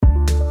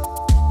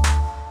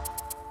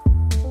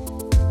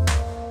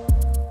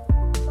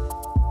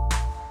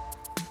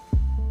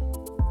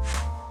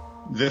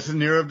This is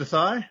Nirav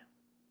Desai.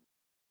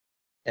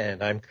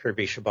 And I'm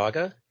Kirby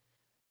Shabaga,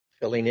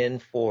 filling in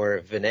for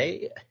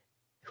Vinay,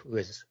 who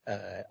is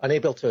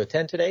unable to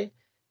attend today.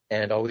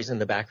 And always in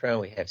the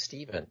background, we have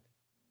Stephen.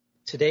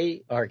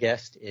 Today, our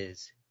guest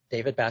is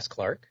David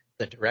Bass-Clark,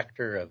 the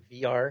Director of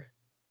VR,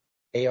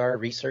 AR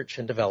Research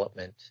and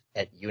Development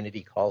at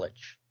Unity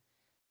College.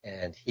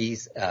 And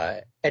he's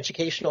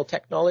educational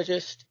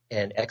technologist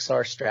and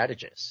XR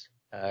strategist.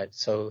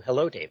 So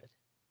hello, David.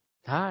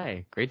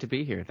 Hi, great to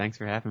be here. Thanks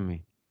for having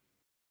me.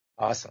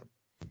 Awesome.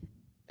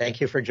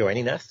 Thank you for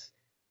joining us.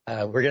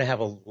 We're going to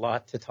have a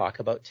lot to talk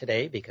about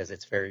today because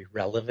it's very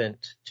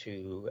relevant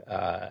to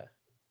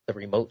the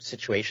remote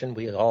situation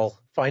we all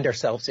find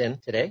ourselves in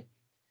today.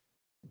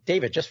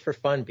 David, just for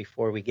fun,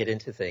 before we get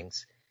into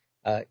things,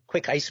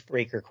 quick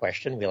icebreaker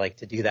question. We like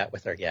to do that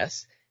with our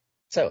guests.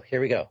 So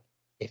here we go.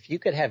 If you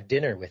could have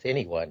dinner with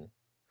anyone,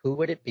 who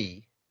would it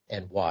be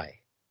and why?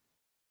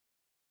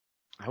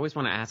 I always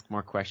want to ask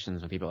more questions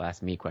when people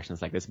ask me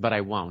questions like this, but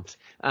I won't.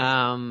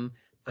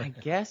 I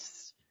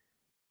guess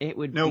it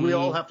would be... No, we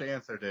all have to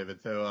answer,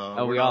 David.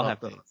 So we all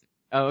have to answer.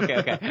 Oh,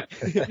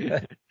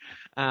 okay.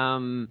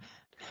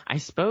 I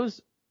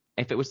suppose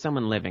if it was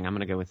someone living, I'm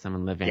going to go with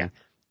someone living. Yeah.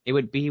 It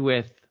would be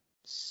with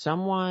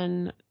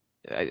someone,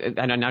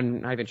 I'm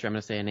not even sure I'm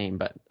going to say a name,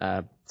 but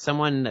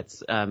someone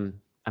that's a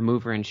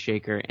mover and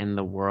shaker in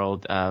the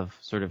world of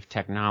sort of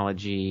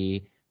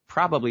technology,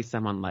 probably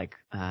someone like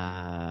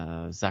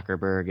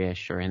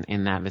Zuckerberg-ish or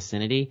in that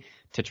vicinity,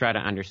 to try to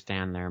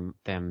understand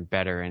them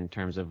better in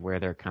terms of where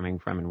they're coming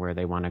from and where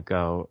they want to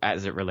go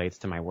as it relates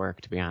to my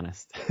work, to be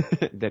honest,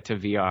 to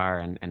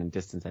VR and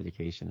distance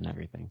education and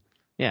everything.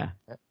 Yeah.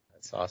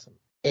 That's awesome.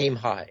 Aim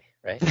high,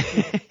 right?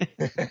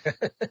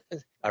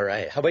 All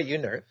right. How about you,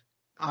 Nirav?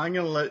 I'm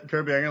going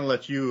to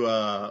let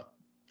you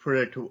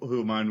predict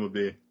who mine would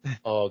be.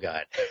 Oh,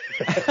 God.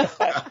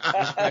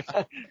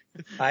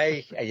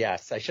 I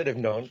should have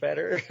known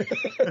better.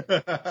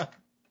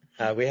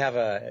 We have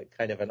a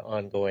kind of an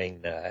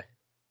ongoing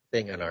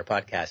thing on our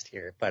podcast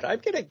here, but I'm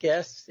going to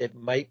guess it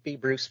might be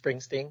Bruce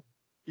Springsteen.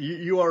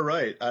 You are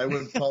right. I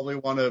would probably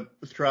want to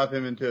strap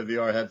him into a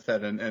VR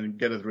headset and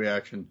get his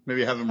reaction.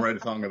 Maybe have him write a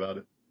song about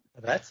it.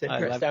 That's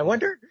interesting. I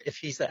wonder if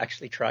he's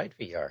actually tried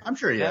VR. I'm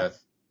sure he has.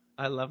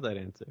 I love that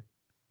answer.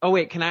 Oh,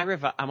 wait, can I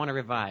I want to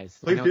revise.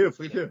 Please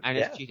do. I'm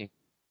just cheating.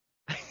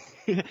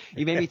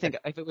 You made me think,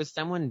 if it was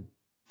someone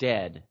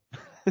dead,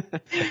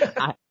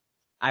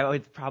 I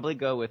would probably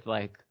go with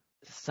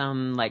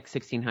some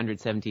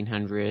 1600s,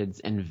 1700s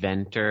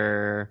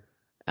inventor,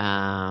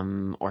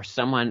 or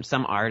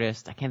some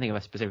artist. I can't think of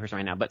a specific person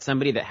right now, but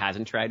somebody that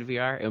hasn't tried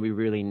VR. It would be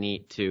really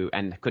neat to,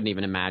 and couldn't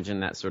even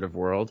imagine that sort of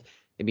world.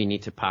 It'd be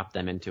neat to pop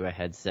them into a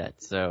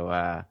headset,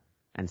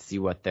 and see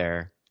what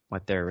their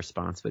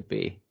response would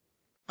be.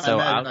 So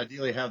I imagine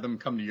ideally have them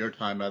come to your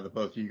time as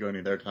opposed to you going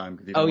to their time.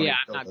 I'm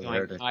not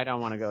going. I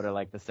don't want to go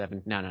to the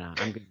 7. No.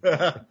 I'm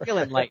good.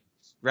 Feeling light,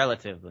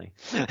 relatively.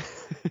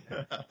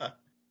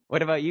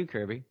 What about you,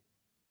 Kirby?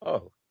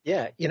 Oh,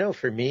 yeah.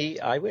 For me,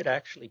 I would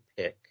actually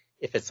pick,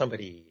 if it's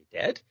somebody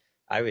dead,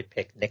 I would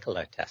pick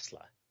Nikola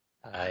Tesla.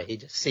 He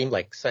just seemed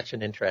like such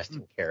an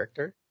interesting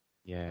character.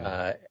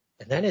 Yeah.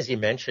 And then, as you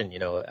mentioned,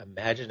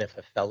 imagine if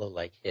a fellow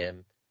like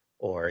him,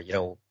 or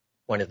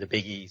one of the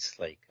biggies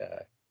like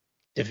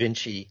Da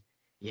Vinci.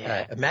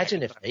 Yeah.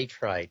 Imagine if they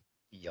tried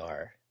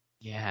VR.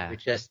 Yeah. It would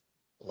just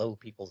blow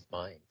people's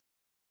minds.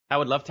 I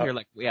would love to hear,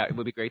 it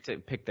would be great to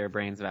pick their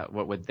brains about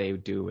what would they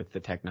do with the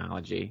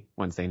technology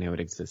once they knew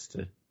it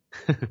existed.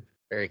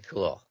 Very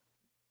cool.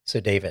 So,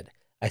 David,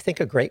 I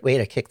think a great way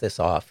to kick this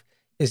off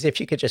is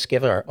if you could just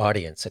give our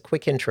audience a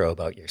quick intro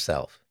about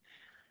yourself.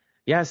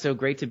 Yeah, so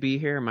great to be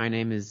here. My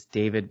name is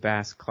David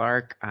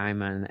Bass-Clark.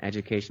 I'm an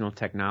educational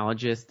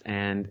technologist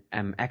and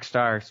am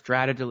XR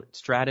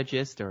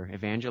strategist or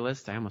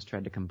evangelist. I almost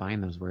tried to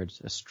combine those words,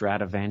 a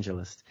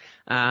stratavangelist.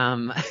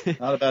 Not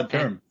a bad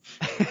term.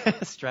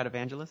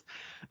 Stratavangelist.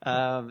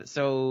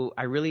 So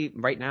I really,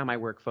 right now my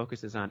work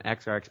focuses on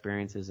XR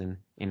experiences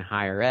in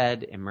higher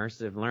ed,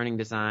 immersive learning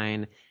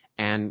design,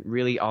 and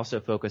really also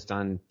focused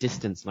on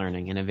distance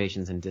learning,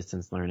 innovations in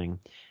distance learning.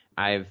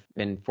 I've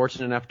been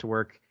fortunate enough to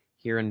work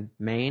here in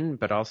Maine,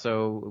 but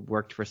also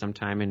worked for some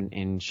time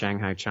in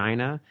Shanghai,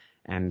 China,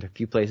 and a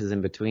few places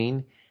in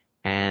between.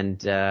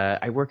 And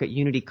I work at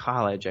Unity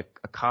College, a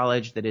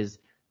college that is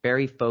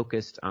very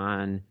focused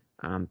on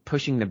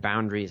pushing the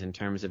boundaries in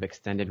terms of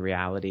extended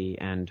reality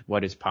and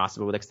what is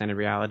possible with extended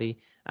reality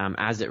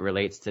as it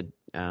relates to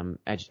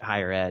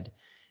higher ed.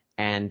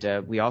 And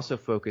we also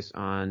focus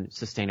on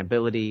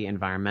sustainability,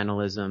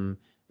 environmentalism,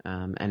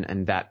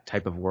 and that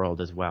type of world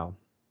as well.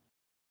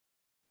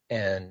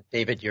 And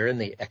David, you're in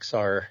the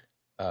XR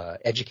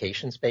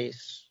education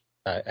space,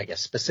 I guess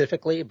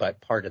specifically,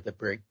 but part of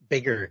the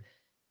bigger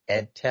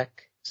ed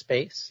tech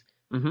space.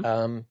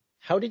 Mm-hmm.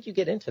 How did you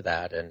get into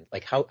that, and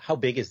how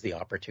big is the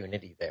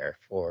opportunity there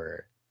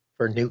for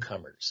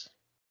newcomers?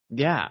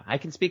 Yeah, I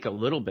can speak a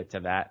little bit to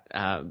that,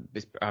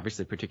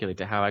 obviously particularly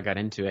to how I got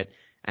into it,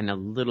 and a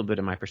little bit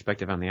of my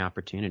perspective on the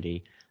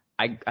opportunity.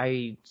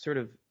 I sort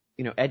of,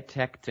 ed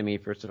tech to me,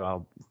 first of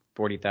all,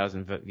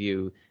 40,000 foot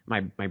view,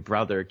 my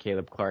brother,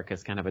 Caleb Clark,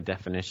 has kind of a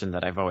definition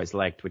that I've always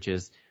liked, which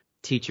is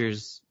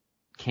teachers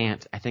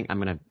can't, I think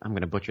I'm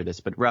going to butcher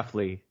this, but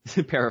roughly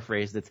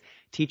paraphrased, it's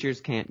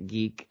teachers can't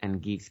geek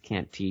and geeks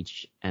can't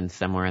teach, and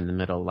somewhere in the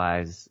middle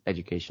lies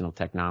educational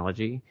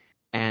technology.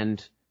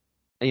 And,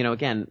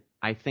 again,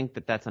 I think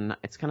that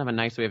it's kind of a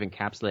nice way of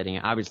encapsulating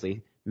it.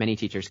 Obviously, many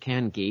teachers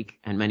can geek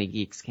and many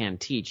geeks can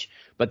teach,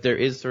 but there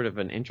is sort of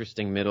an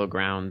interesting middle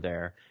ground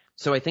there.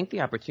 So I think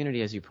the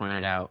opportunity, as you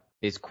pointed out,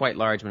 is quite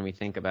large when we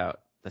think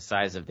about the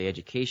size of the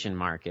education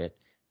market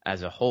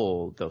as a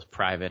whole, those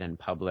private and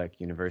public,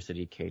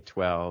 university,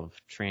 K-12,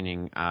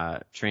 training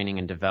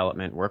and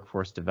development,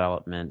 workforce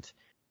development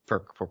for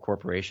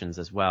corporations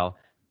as well.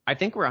 I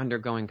think we're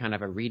undergoing kind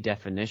of a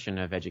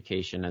redefinition of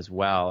education as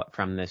well,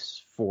 from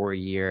this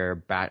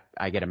 4-year,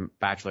 I get a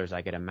bachelor's,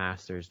 I get a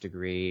master's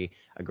degree,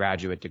 a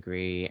graduate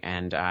degree,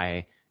 and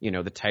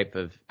the types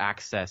of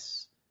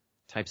access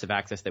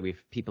that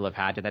people have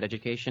had to that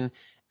education,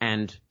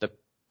 and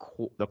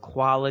the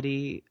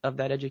quality of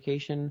that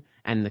education,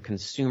 and the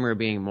consumer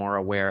being more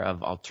aware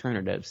of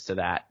alternatives to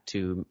that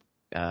to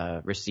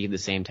receive the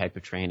same type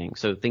of training.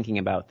 So thinking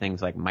about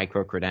things like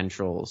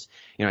micro-credentials,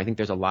 I think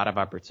there's a lot of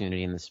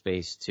opportunity in the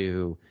space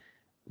to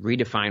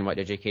redefine what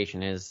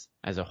education is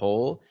as a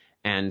whole.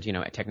 And,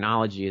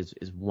 technology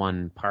is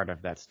one part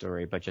of that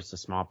story, but just a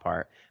small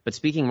part. But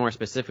speaking more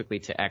specifically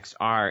to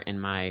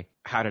XR,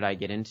 how did I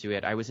get into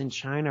it? I was in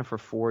China for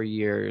 4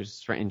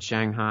 years, in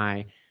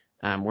Shanghai,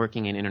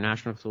 working in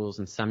international schools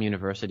and some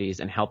universities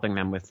and helping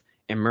them with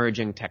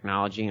emerging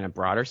technology in a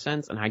broader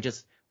sense. And I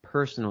just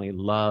personally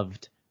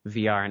loved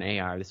VR and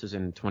AR. This was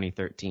in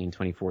 2013,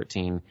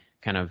 2014,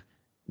 kind of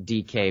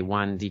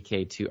DK1,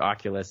 DK2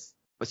 Oculus.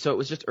 So it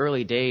was just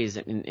early days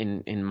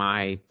in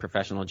my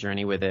professional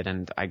journey with it.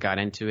 And I got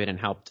into it and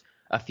helped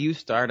a few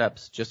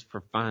startups just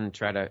for fun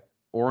try to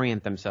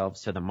orient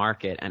themselves to the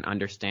market and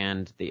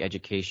understand the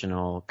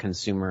educational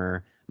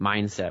consumer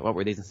mindset. What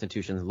were these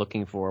institutions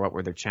looking for? What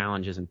were their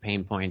challenges and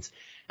pain points?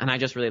 And I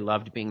just really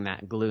loved being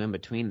that glue in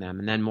between them.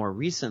 And then more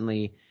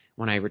recently,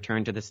 when I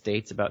returned to the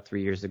States about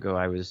 3 years ago,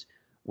 I was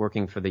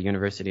working for the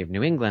University of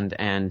New England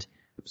and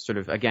sort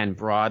of, again,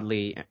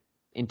 broadly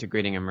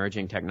integrating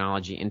emerging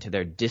technology into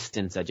their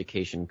distance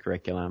education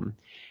curriculum.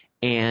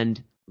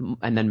 And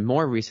then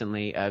more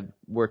recently,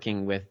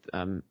 working with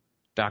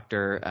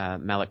Dr.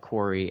 Melik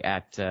Khoury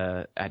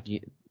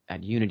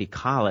at Unity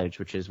College,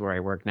 which is where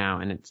I work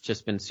now. And it's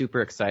just been super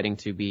exciting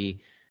to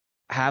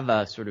have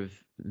a sort of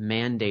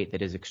mandate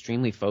that is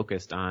extremely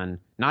focused on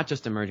not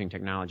just emerging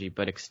technology,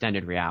 but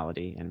extended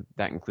reality. And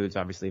that includes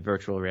obviously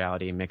virtual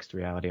reality, mixed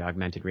reality,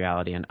 augmented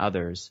reality, and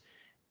others.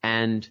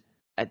 And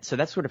so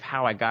that's sort of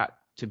how I got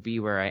to be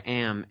where I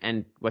am.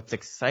 And what's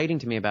exciting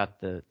to me about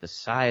the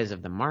size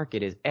of the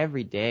market is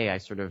every day I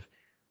sort of,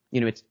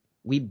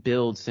 we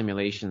build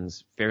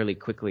simulations fairly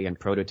quickly and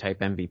prototype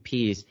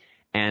MVPs.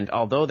 And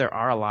although there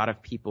are a lot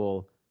of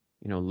people,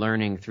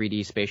 learning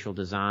 3D spatial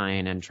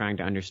design and trying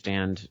to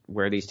understand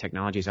where these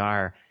technologies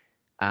are,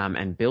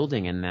 and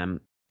building in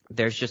them,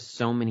 there's just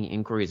so many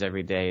inquiries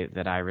every day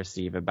that I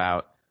receive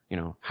about,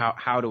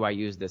 how do I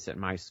use this at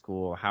my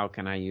school? How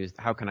can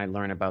I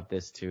learn about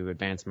this to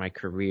advance my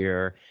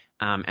career?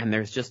 And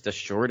there's just a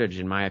shortage,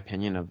 in my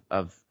opinion,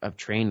 of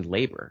trained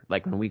labor.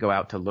 Like when we go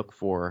out to look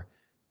for,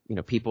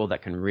 people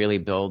that can really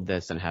build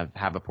this and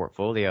have a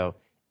portfolio,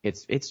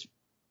 it's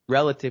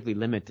relatively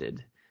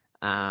limited.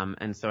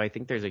 And so I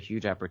think there's a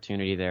huge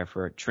opportunity there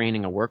for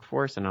training a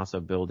workforce and also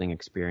building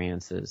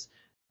experiences.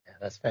 Yeah,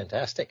 that's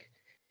fantastic.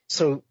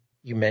 So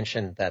you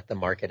mentioned that the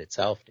market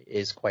itself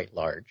is quite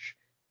large,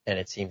 and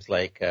it seems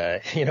like,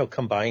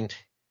 combined,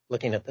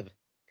 looking at the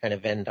kind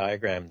of Venn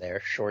diagram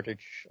there,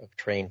 shortage of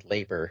trained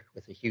labor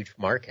with a huge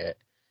market,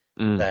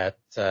 that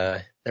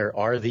there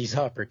are these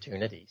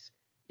opportunities.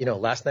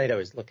 Last night I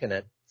was looking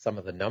at some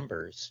of the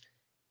numbers,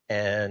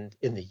 and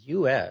in the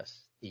U.S.,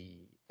 the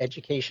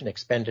education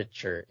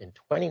expenditure in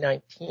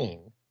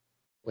 2019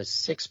 was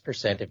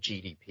 6% of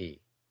GDP,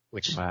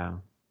 which,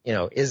 wow,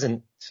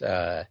 isn't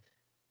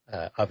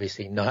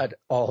obviously not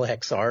all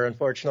XR,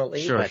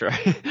 unfortunately. Sure.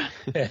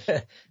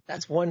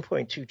 That's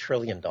 $1.2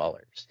 trillion.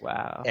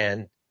 Wow.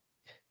 And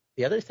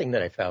the other thing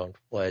that I found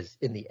was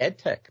in the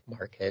EdTech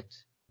market,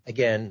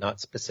 again, not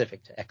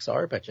specific to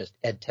XR, but just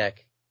EdTech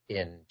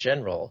in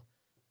general,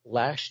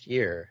 last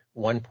year,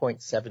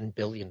 $1.7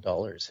 billion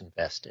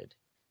invested.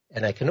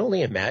 And I can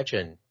only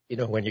imagine,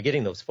 when you're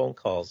getting those phone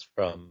calls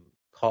from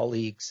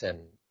colleagues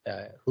and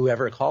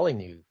whoever calling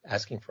you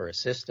asking for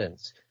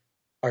assistance,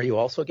 are you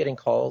also getting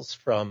calls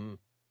from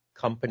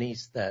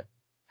companies that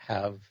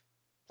have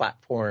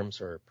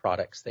platforms or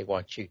products they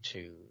want you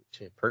to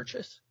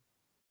purchase?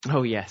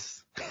 Oh,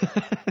 yes.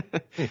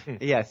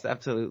 Yes,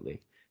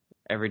 absolutely.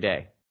 Every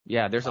day.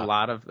 Yeah, there's a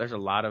lot of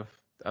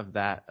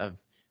that,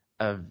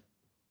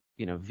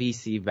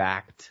 VC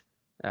backed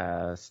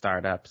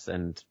startups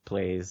and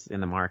plays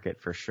in the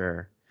market for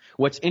sure.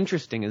 What's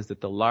interesting is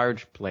that the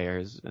large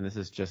players, and this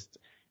is just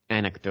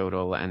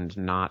anecdotal and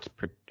not,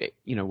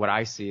 what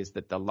I see is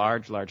that the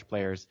large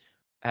players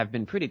have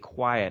been pretty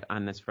quiet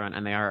on this front,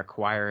 and they are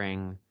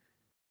acquiring.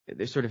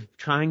 They're sort of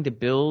trying to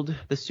build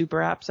the super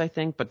apps, I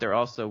think, but they're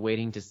also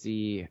waiting to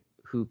see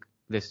who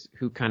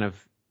kind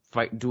of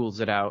fights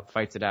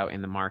it out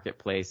in the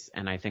marketplace,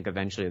 and I think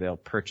eventually they'll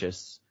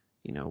purchase,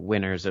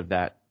 winners of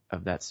that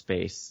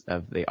space,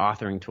 of the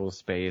authoring tool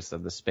space,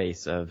 of the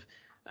space of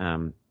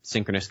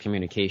synchronous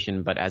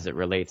communication, but as it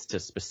relates to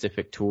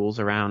specific tools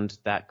around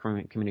that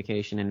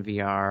communication in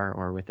VR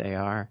or with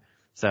AR.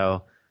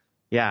 So,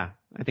 yeah,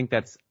 I think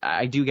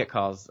I do get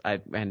calls,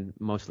 and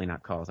mostly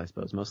not calls, I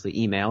suppose, mostly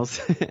emails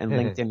and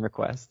LinkedIn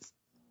requests.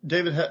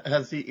 David,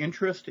 has the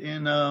interest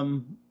in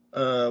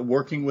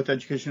working with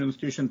education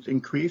institutions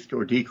increased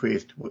or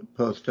decreased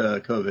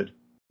post-COVID?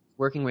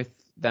 Working with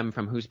them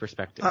from whose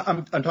perspective?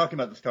 I'm talking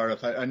about the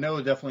startups. I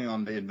know definitely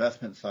on the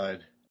investment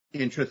side,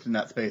 interest in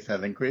that space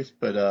has increased,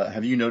 but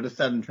have you noticed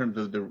that in terms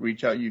of the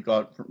reach out you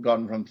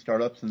gotten from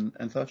startups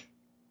and such?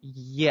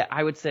 Yeah,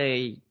 I would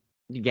say,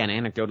 again,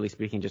 anecdotally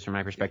speaking, just from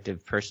my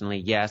perspective personally,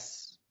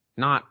 yes.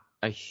 Not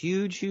a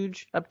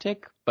huge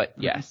uptick, but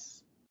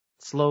yes.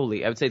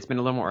 Slowly. I would say it's been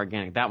a little more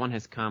organic. That one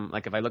has come,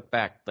 like if I look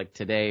back like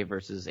today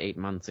versus 8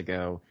 months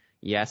ago,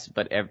 yes,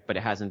 but it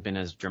hasn't been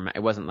as dramatic.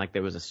 It wasn't like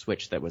there was a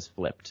switch that was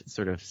flipped. It's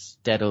sort of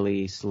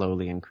steadily,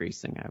 slowly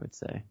increasing, I would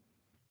say.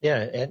 Yeah,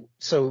 and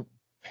so,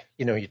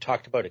 you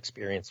talked about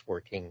experience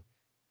working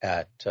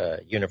at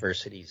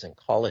universities and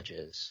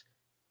colleges,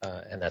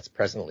 and that's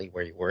presently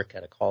where you work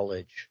at a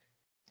college.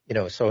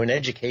 So in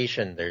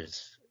education,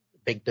 there's a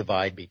big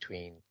divide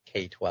between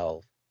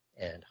K-12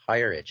 and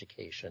higher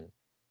education.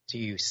 Do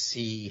you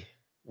see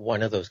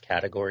one of those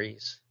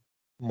categories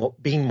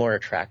being more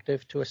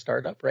attractive to a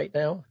startup right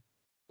now?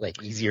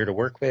 Like easier to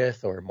work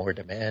with or more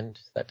demand,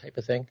 that type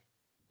of thing?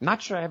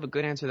 Not sure I have a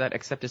good answer to that,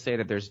 except to say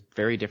that there's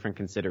very different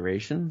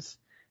considerations.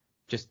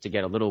 Just to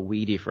get a little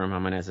weedy for a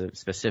moment as a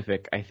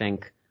specific, I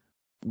think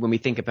when we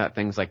think about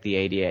things like the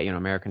ADA,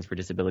 Americans for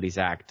Disabilities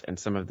Act, and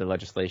some of the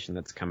legislation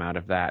that's come out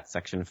of that,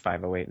 Section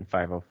 508 and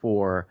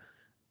 504,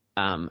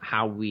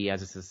 how we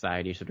as a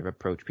society sort of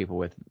approach people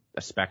with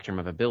a spectrum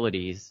of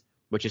abilities,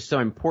 which is so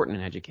important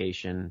in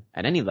education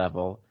at any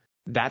level,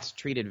 that's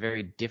treated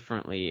very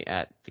differently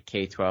at the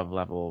K-12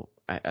 level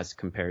as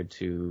compared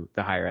to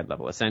the higher ed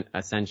level.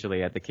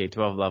 Essentially, at the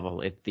K-12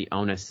 level, the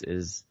onus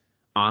is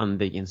on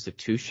the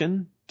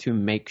institution to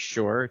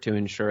ensure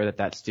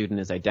that student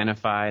is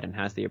identified and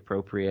has the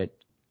appropriate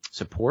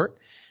support.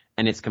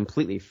 And it's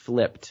completely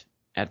flipped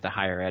at the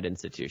higher ed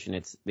institution.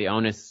 It's the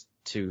onus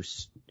to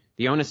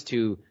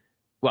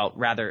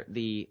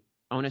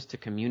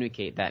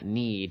communicate that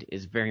need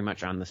is very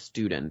much on the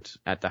student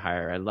at the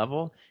higher ed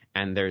level.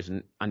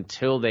 And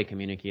until they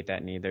communicate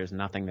that need, there's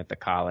nothing that the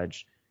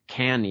college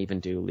can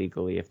even do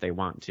legally if they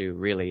want to,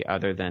 really,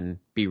 other than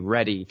be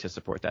ready to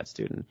support that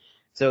student.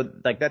 So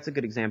that's a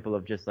good example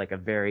of just a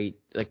very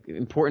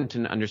important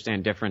to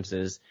understand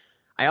differences.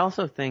 I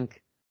also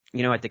think,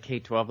 at the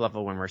K-12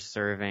 level, when we're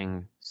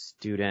serving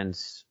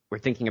students, we're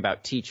thinking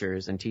about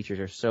teachers, and teachers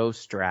are so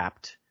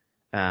strapped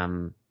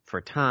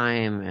for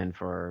time and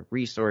for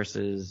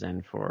resources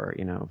and for,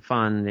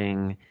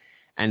 funding.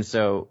 And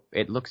so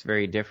it looks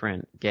very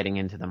different getting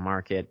into the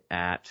market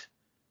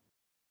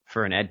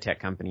for an ed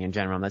tech company in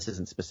general. And this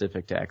isn't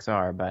specific to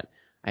XR, but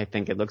I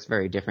think it looks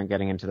very different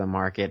getting into the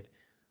market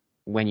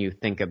when you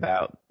think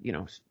about,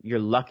 you're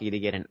lucky to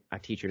get a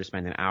teacher to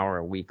spend an hour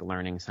a week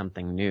learning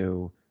something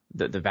new,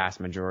 the vast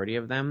majority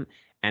of them.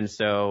 And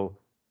so,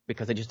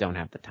 because they just don't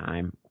have the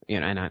time,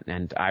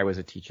 and I was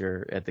a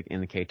teacher in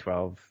the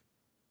K-12,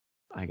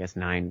 I guess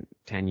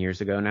 9-10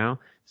 years ago now.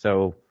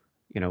 So,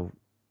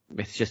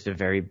 it's just a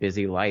very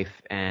busy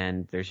life,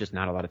 and there's just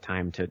not a lot of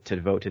time to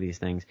devote to these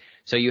things.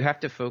 So you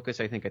have to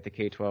focus, I think, at the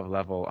K-12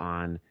 level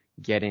on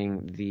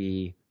getting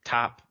the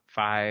top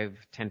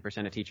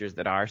 5-10% of teachers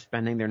that are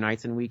spending their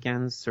nights and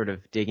weekends sort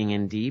of digging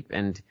in deep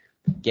and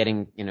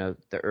getting,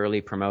 the early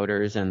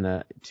promoters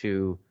and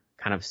to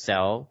kind of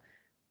sell.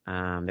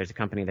 There's a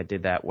company that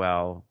did that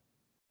well,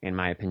 in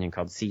my opinion,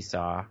 called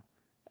Seesaw,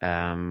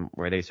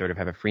 where they sort of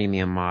have a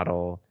freemium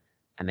model,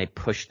 and they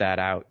push that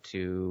out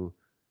to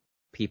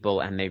people,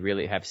 and they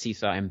really have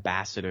Seesaw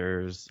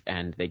ambassadors,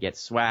 and they get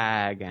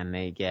swag, and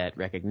they get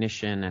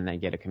recognition, and they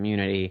get a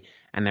community,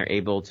 and they're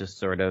able to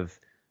sort of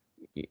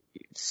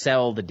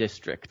sell the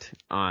district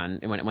on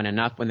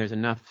when there's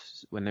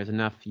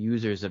enough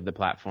users of the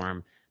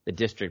platform, the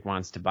district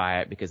wants to buy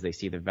it because they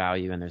see the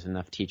value, and there's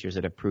enough teachers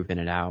that have proven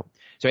it out.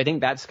 So I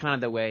think that's kind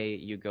of the way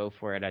you go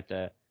for it at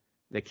the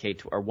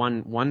K-12, or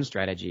one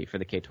strategy for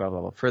the K-12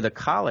 level. For the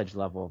college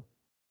level,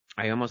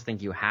 I almost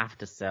think you have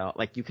to sell,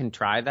 you can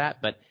try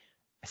that, but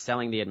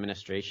selling the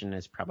administration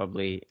is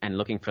probably, and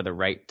looking for the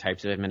right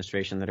types of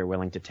administration that are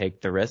willing to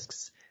take the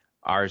risks.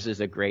 Ours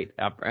is a great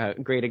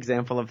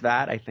example of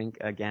that. I think,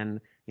 again,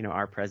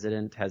 our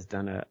president has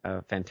done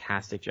a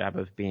fantastic job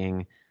of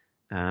being,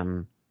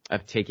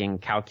 of taking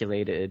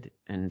calculated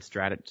and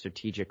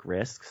strategic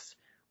risks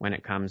when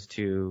it comes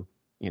to,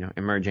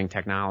 emerging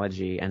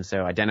technology. And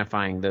so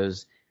identifying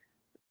those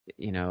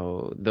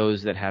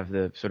that have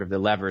the sort of the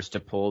levers to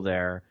pull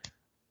there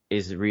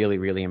is really,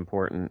 really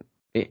important.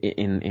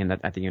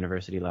 at the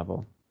university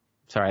level.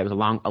 Sorry, it was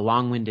a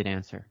long-winded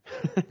answer.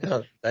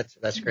 No,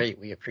 that's great.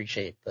 We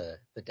appreciate the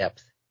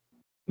depth.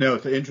 No,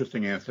 it's an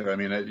interesting answer. I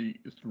mean,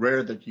 it's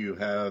rare that you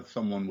have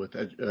someone with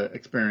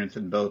experience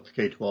in both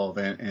K-12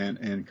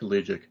 and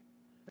collegiate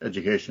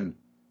education.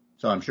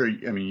 So I'm sure,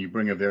 I mean, you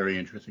bring a very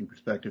interesting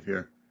perspective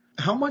here.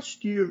 How much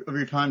of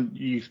your time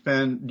do you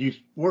spend? Do you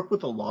work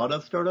with a lot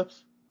of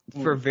startups?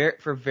 For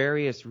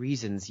various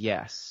reasons,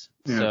 yes.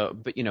 Yeah. So,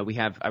 but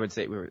I would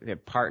say we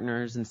have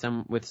partners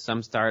with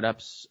some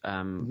startups.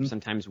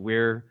 Sometimes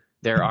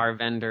they're our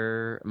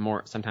vendor,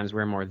 sometimes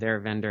we're more their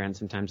vendor, and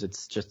sometimes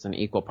it's just an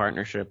equal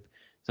partnership.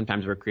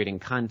 Sometimes we're creating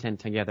content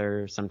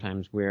together.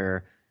 Sometimes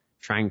we're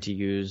trying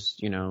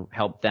to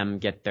help them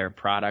get their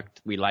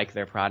product. We like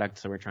their product,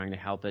 so we're trying to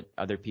help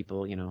other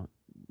people,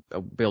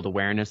 build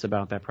awareness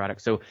about that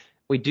product. So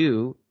we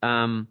do.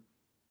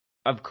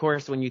 Of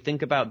course, when you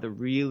think about the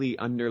really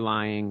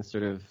underlying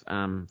sort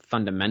of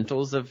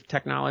fundamentals of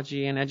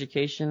technology and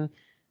education,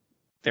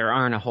 there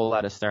aren't a whole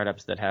lot of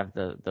startups that have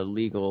the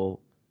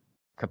legal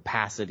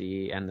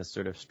capacity and the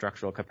sort of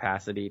structural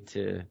capacity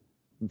to,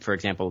 for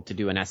example, to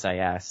do an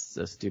SIS,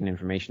 a student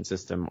information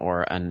system,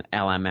 or an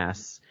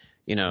LMS.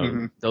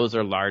 Those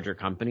are larger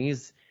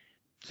companies.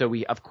 So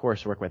we, of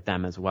course, work with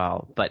them as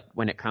well. But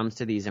when it comes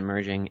to these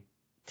emerging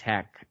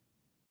tech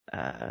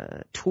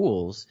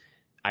tools,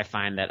 I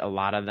find that a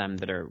lot of them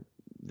that are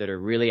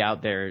really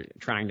out there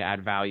trying to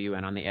add value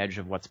and on the edge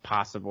of what's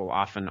possible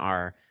often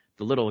are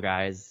the little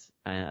guys,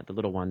 the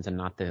little ones, and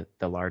not the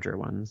larger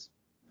ones.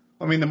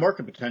 I mean, the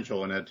market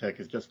potential in ed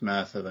tech is just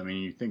massive. I mean,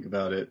 you think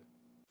about it,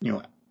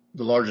 the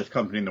largest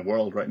company in the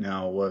world right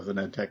now was an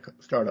ed tech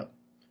startup.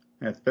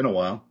 And it's been a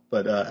while,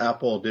 but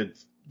Apple did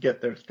get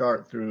their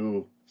start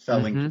through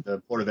selling to the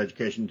Board of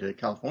Education to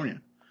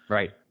California.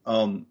 Right.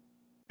 And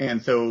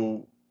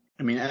so,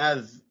 I mean,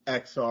 as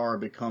XR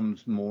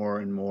becomes more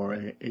and more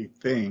a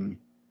thing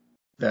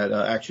that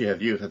actually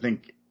has use, I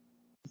think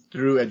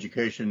through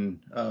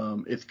education,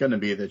 it's going to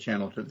be the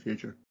channel to the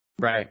future.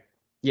 Right.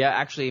 Yeah,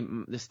 actually,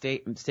 the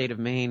state of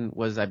Maine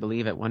was, I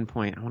believe, at one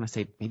point, I want to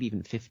say maybe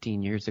even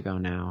 15 years ago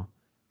now.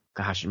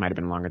 Gosh, it might have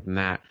been longer than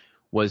that.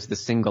 Was the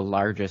single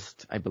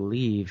largest, I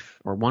believe,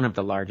 or one of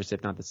the largest,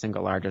 if not the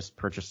single largest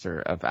purchaser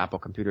of Apple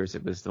computers.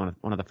 It was one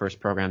of the first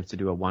programs to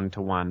do a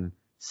one-to-one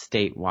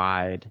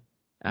statewide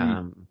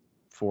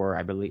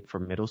for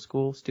middle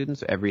school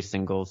students. Every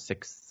single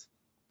sixth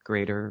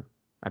grader,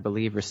 I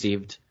believe,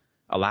 received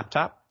an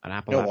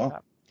Apple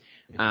laptop.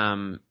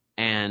 Wow.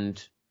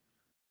 And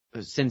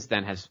since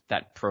then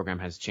that program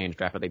has changed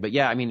rapidly. But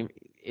yeah, I mean,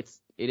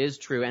 it is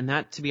true. And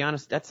that, to be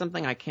honest, that's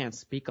something I can't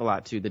speak a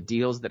lot to. The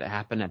deals that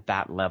happen at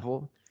that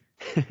level,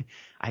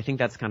 I think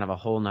that's kind of a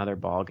whole nother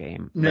ball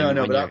game.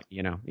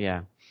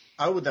 Yeah.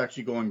 I was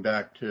actually going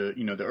back to,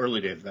 the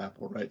early days of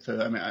Apple, right? So,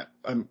 I mean,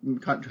 I'm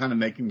kind of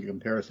making a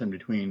comparison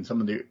between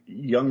some of the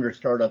younger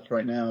startups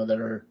right now that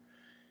are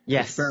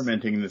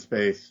experimenting in the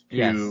space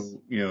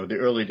to, the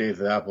early days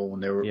of Apple when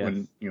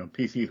when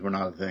PCs were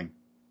not a thing.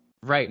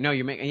 Right. No,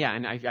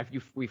 and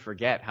we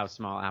forget how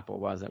small Apple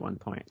was at one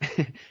point,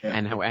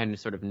 and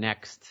sort of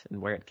next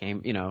and where it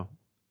came,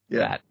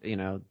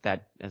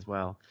 that as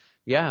well.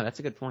 Yeah, that's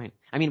a good point.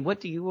 I mean,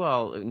 what do you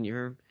all?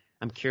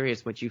 I'm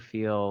curious what you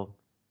feel,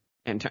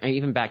 and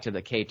even back to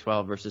the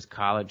K-12 versus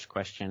college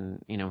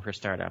question, for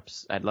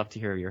startups. I'd love to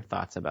hear your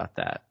thoughts about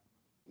that.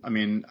 I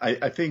mean,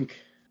 I think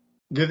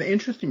there's an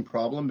interesting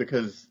problem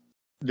because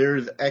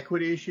there's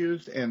equity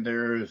issues and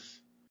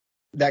there's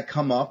that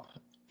come up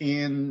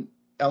in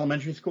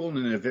elementary school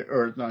and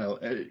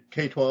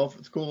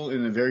K-12 school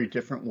in a very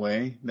different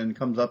way than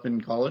comes up in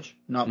college.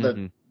 Not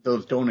that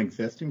those don't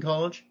exist in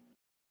college,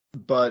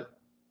 but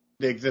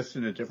they exist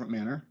in a different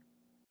manner.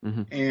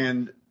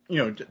 And,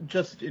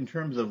 just in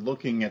terms of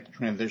looking at the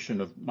transition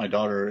of my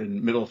daughter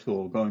in middle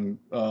school going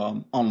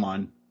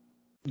online,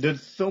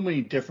 there's so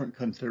many different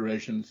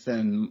considerations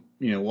than,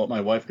 what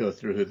my wife goes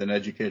through, who's an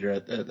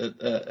educator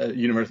a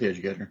university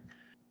educator,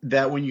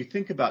 that when you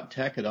think about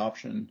tech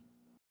adoption,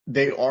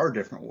 they are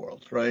different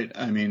worlds, right?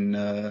 I mean,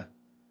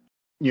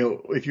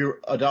 if you're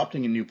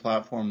adopting a new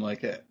platform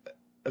like a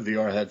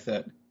VR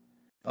headset,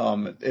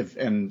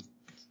 and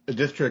a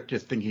district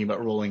is thinking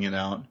about rolling it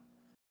out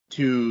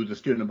to the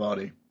student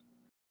body,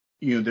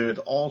 there's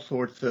all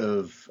sorts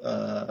of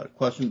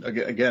questions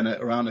again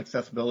around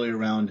accessibility,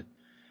 around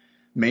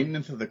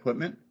maintenance of the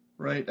equipment,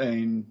 right? I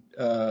mean,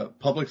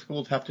 public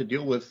schools have to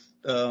deal with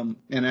and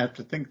have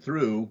to think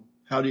through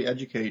how do you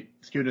educate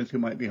students who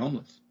might be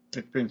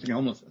experiencing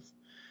homelessness.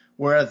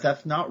 Whereas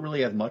that's not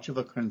really as much of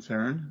a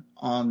concern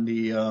on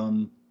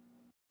the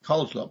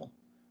college level.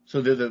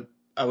 So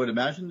I would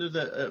imagine there's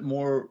a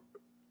more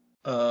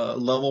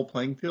level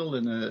playing field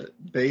and a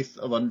base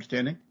of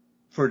understanding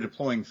for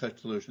deploying such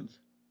solutions.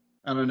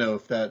 I don't know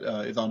if that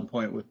is on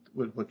point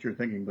with what you're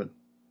thinking, but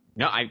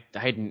no, I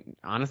hadn't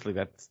honestly.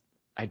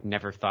 I'd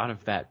never thought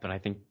of that, but I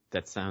think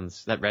that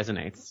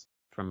resonates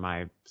from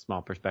my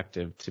small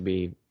perspective to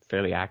be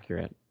fairly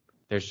accurate.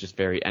 There's just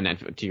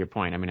and to your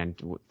point, I mean,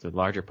 and the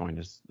larger point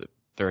is that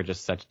there are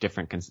just such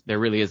different, there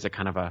really is a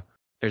kind of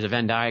there's a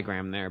Venn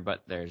diagram there,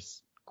 but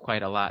there's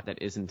quite a lot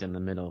that isn't in the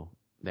middle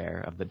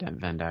there of the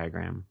Venn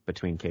diagram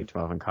between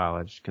K-12 and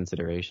college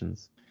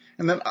considerations.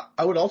 And then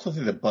I would also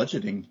say that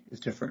budgeting is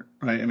different,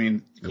 right? I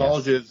mean,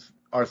 colleges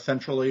are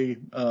centrally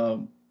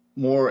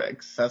more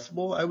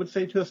accessible, I would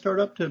say, to a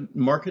startup to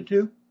market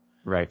to.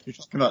 Right. You're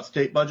talking about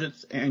state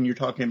budgets and you're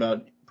talking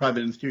about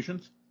private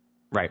institutions.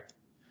 Right.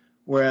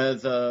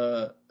 Whereas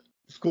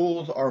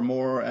schools are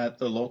more at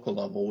the local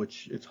level,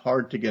 which it's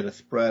hard to get a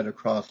spread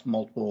across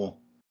multiple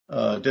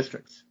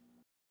districts.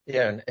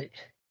 Yeah, and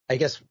I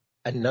guess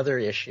another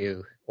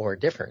issue or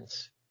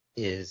difference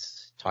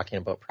is talking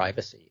about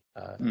privacy.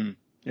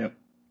 Yep.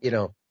 You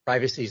know,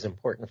 privacy is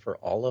important for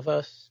all of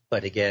us,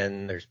 but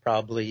again, there's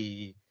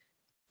probably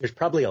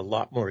a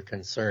lot more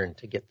concern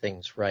to get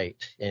things right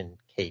in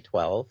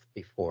K-12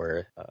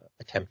 before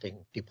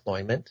attempting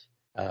deployment.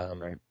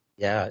 Right.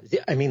 Yeah.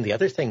 I mean, the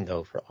other thing,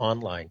 though, for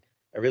online,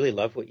 I really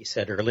love what you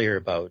said earlier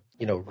about,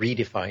 you know,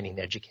 redefining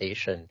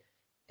education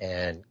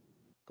and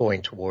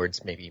going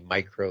towards maybe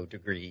micro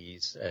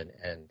degrees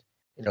and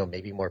you know,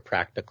 maybe more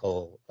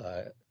practical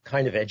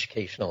kind of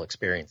educational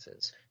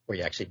experiences where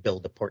you actually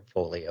build a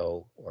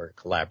portfolio or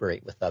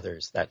collaborate with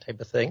others, that type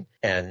of thing.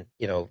 And,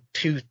 you know,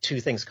 two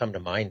things come to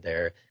mind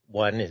there.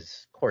 One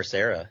is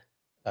Coursera.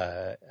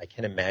 I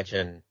can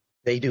imagine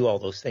they do all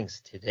those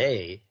things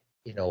today.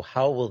 You know,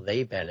 how will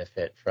they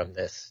benefit from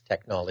this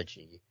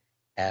technology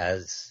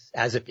as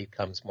it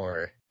becomes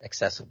more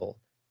accessible?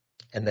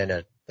 And then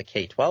at the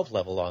K-12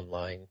 level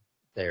online,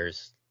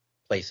 there's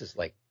places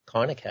like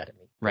Khan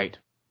Academy. Right.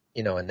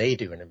 You know, and they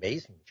do an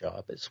amazing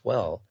job as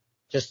well.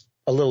 Just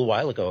a little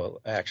while ago,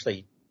 I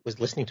actually was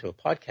listening to a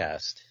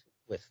podcast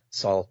with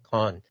Saul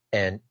Khan,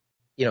 and,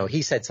 you know,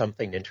 he said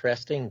something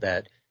interesting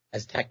that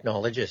as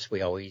technologists,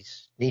 we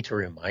always need to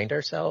remind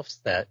ourselves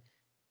that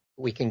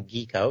we can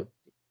geek out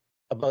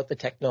about the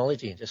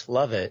technology and just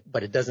love it,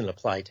 but it doesn't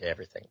apply to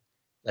everything.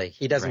 Like,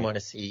 he doesn't want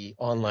to see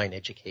online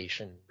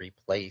education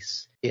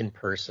replace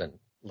in-person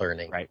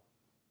learning. Right.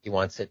 He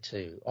wants it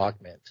to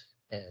augment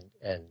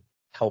and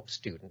help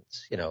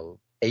students, you know,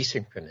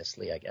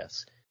 asynchronously, I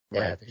guess.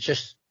 Yeah, Right. there's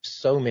just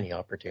so many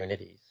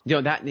opportunities. You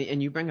know, that,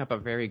 and you bring up a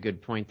very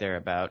good point there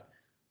about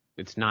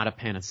it's not a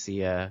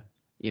panacea.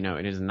 You know,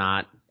 it's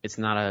not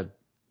a,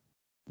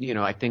 you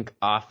know, I think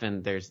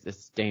often there's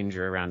this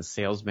danger around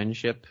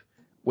salesmanship,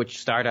 which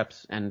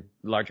startups and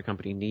larger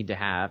companies need to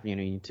have. You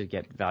know, you need to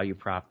get value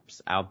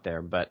props out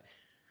there. But,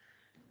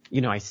 you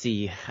know, I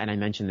see, and I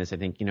mentioned this, I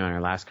think, you know, in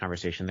our last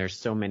conversation, there's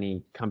so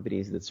many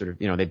companies that sort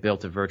of, you know, they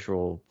built a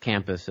virtual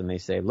campus and they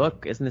say,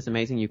 look, isn't this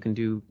amazing? You can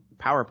do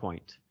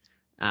PowerPoint.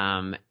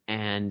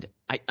 And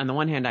on the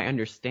one hand, I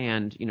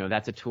understand, you know,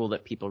 that's a tool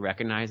that people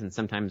recognize, and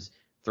sometimes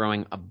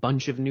throwing a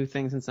bunch of new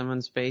things in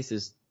someone's face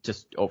is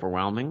just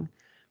overwhelming.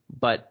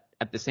 But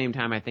at the same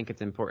time, I think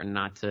it's important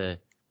not to,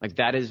 like,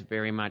 that is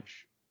very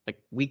much,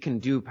 like, we can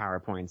do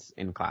PowerPoints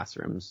in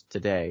classrooms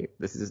today.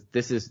 This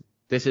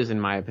is, in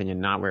my opinion,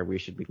 not where we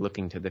should be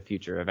looking to the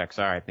future of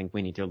XR. I think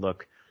we need to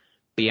look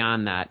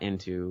beyond that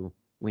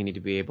we need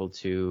to be able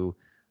to,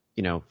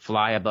 you know,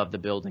 fly above the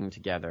building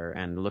together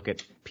and look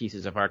at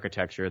pieces of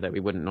architecture that we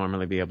wouldn't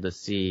normally be able to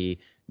see,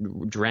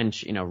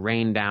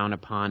 rain down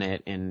upon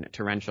it in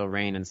torrential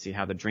rain and see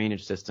how the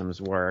drainage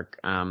systems work,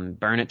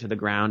 burn it to the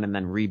ground and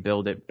then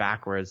rebuild it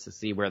backwards to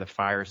see where the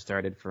fire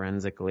started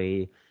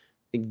forensically.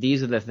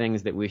 These are the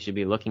things that we should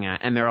be looking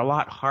at. And they're a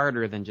lot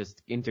harder than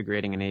just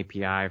integrating an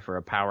API for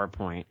a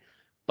PowerPoint.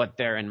 But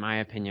they're, in my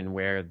opinion,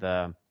 where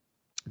the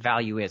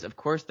value is. Of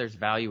course, there's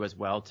value as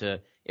well to,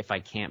 if I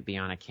can't be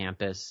on a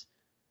campus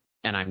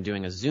and I'm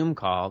doing a Zoom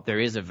call, there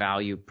is a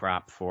value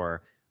prop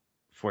for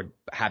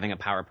having a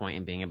PowerPoint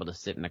and being able to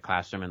sit in a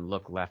classroom and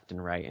look left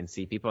and right and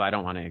see people. I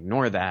don't want to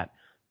ignore that.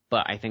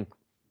 But I think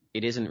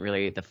it isn't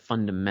really the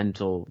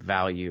fundamental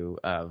value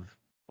of,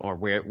 or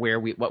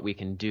what we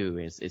can do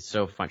is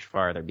so much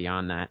farther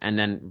beyond that. And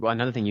then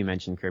another thing you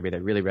mentioned, Kirby,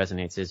 that really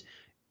resonates is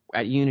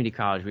at Unity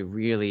College, we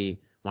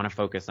really want to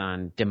focus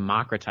on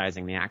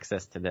democratizing the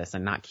access to this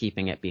and not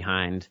keeping it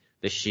behind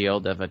the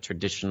shield of a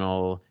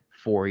traditional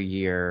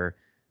 4-year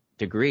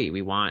degree.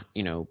 We want,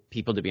 you know,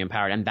 people to be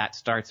empowered. And that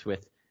starts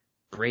with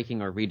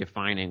breaking or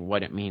redefining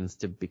what it means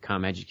to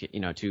become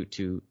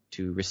to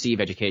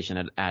receive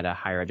education at a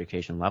higher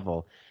education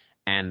level.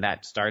 And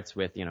that starts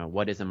with, you know,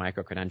 what is a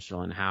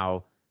micro-credential and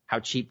how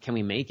cheap can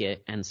we make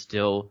it and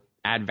still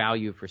add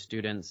value for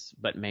students,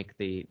 but make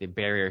the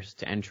barriers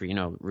to entry, you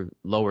know,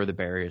 lower the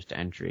barriers to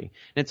entry.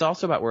 And it's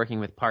also about working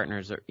with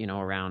partners, you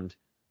know, around,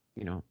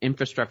 you know,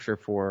 infrastructure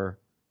for,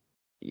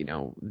 you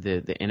know,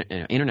 the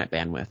internet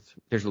bandwidth.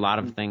 There's a lot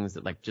of things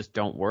that like just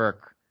don't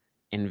work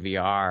in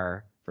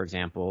VR, for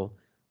example,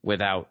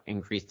 without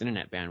increased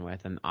internet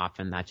bandwidth. And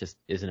often that just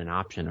isn't an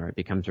option, or it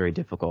becomes very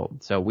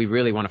difficult. So we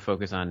really want to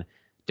focus on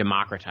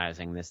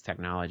democratizing this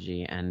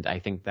technology. And I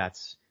think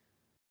that's,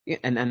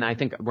 and I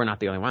think we're not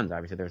the only ones.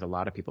 Obviously, there's a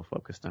lot of people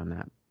focused on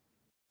that.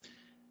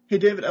 Hey,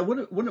 David, I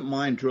wouldn't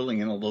mind drilling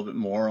in a little bit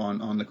more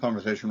on the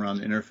conversation around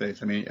the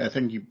interface. I mean, I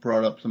think you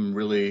brought up some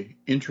really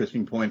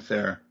interesting points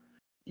there.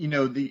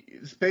 the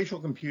spatial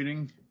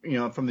computing,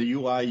 from the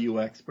UI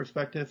UX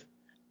perspective,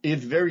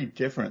 is very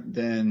different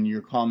than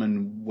your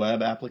common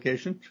web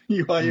application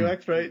UI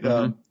UX, right?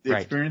 The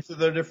Right.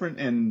 experiences are different.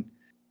 And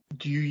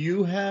do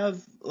you have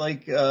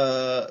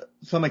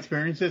some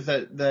experiences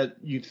that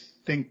you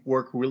think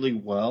work really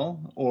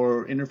well,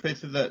 or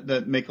interfaces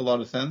that make a lot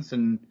of sense,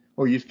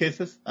 or use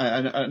cases?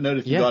 I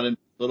noticed you got in a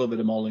little bit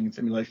of modeling and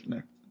simulation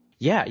there.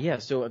 Yeah.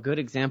 So a good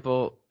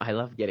example, I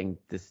love getting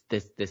this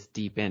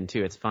deep in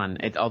too. It's fun.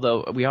 It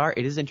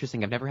is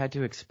interesting. I've never had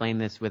to explain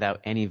this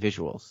without any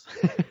visuals.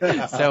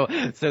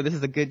 So this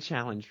is a good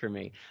challenge for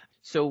me.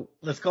 So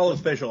let's call it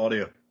spatial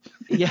audio.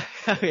 Yeah,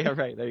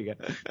 right. There you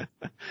go.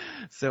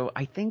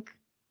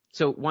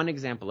 So one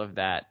example of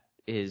that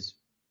is,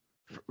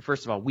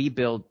 first of all, we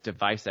build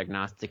device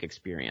agnostic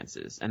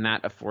experiences, and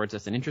that affords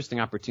us an interesting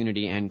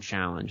opportunity and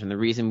challenge. And the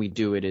reason we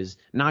do it is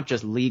not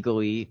just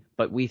legally,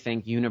 but we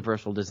think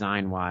universal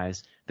design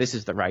wise, this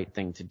is the right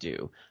thing to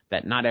do,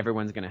 that not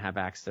everyone's going to have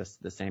access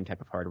to the same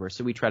type of hardware.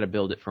 So we try to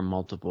build it for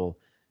multiple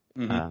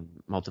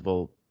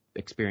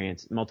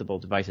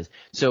devices.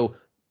 So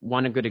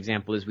a good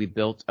example is we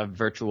built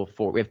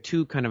we have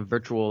two kind of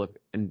virtual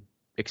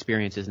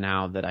experiences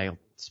now that I'll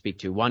speak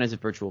to. One is a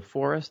virtual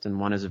forest and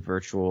one is a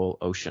virtual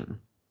ocean.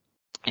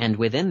 And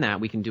within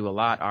that, we can do a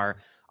lot.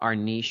 Our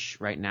niche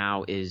right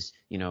now is,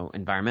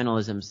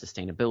 environmentalism,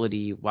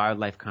 sustainability,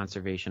 wildlife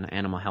conservation,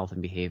 animal health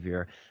and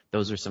behavior.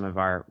 Those are some of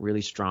our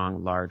really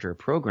strong, larger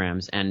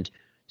programs. And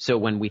so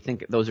when we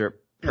think those are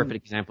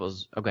perfect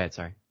examples. Oh, go ahead.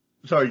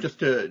 Sorry, just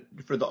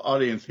for the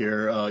audience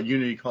here,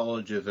 Unity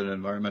College is an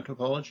environmental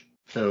college.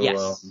 So,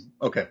 yes.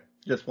 Okay.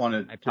 Just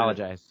wanted I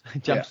apologize.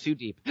 Jumped too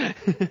deep.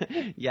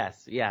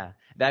 Yes. Yeah.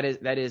 That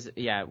is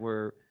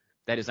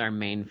our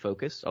main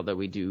focus, although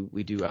we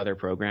do other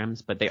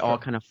programs, but they all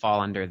kind of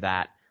fall under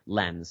that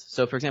lens.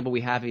 So for example,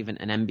 we have even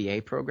an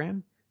MBA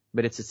program,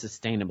 but it's a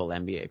sustainable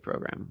MBA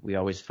program. We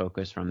always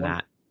focus from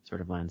that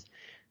sort of lens.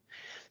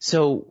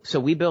 So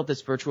we built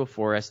this virtual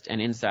forest, and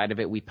inside of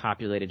it, we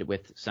populated it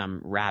with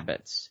some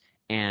rabbits,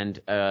 and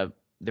the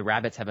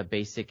rabbits have a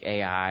basic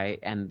AI,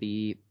 and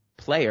the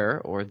player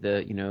or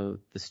the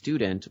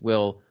student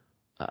will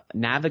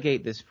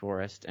navigate this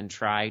forest and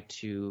try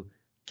to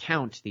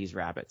count these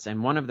rabbits.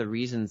 And one of the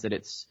reasons that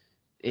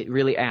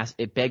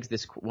it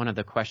begs one of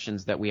the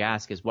questions that we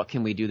ask is, what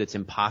can we do that's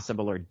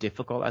impossible or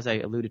difficult, as I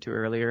alluded to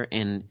earlier,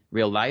 in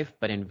real life,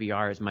 but in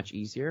VR is much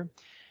easier.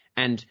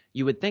 And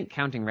you would think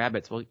counting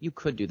rabbits, well, you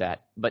could do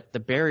that, but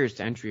the barriers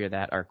to entry of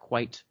that are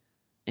quite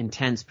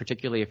intense,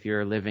 particularly if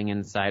you're living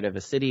inside of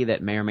a city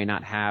that may or may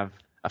not have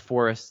a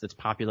forest that's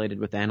populated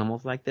with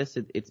animals like this.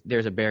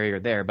 There's a barrier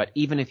there. But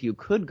even if you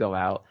could go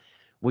out,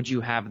 would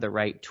you have the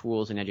right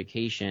tools and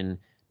education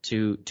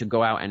to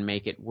go out and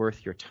make it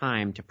worth your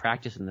time to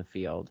practice in the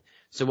field?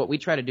 So what we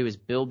try to do is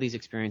build these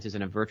experiences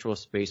in a virtual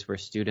space where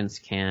students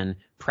can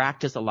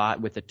practice a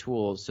lot with the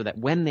tools, so that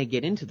when they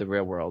get into the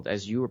real world,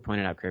 as you were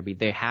pointing out, Kirby,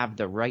 they have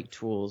the right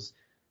tools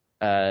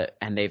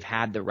and they've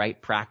had the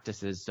right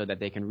practices so that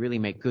they can really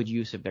make good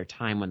use of their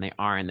time when they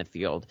are in the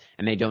field,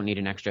 and they don't need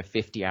an extra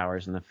 50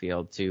 hours in the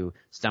field to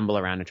stumble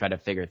around and try to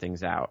figure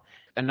things out.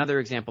 Another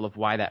example of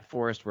why that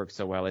forest works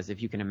so well is,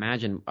 if you can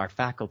imagine our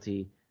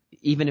faculty,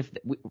 even if,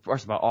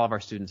 first of all of our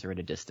students are at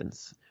a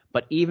distance,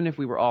 but even if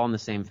we were all in the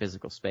same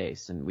physical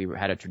space and we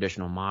had a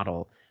traditional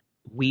model,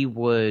 we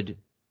would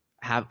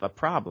have a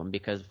problem,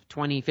 because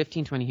 20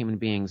 human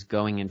beings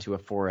going into a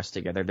forest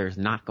together, there's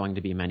not going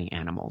to be many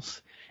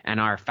animals. And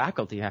our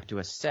faculty have to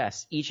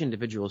assess each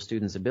individual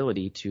student's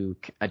ability to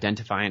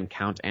identify and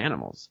count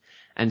animals.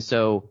 And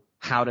so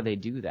how do they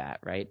do that,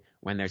 right?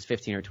 When there's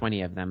 15 or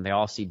 20 of them, they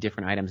all see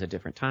different items at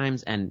different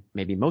times. And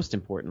maybe most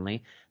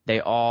importantly,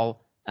 they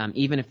all,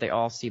 even if they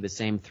all see the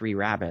same 3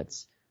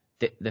 rabbits,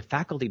 the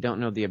faculty don't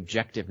know the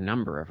objective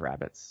number of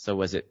rabbits. So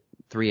was it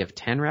 3 of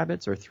 10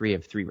 rabbits or 3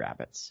 of 3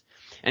 rabbits?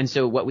 And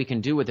so what we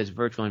can do with this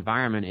virtual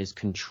environment is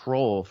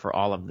control for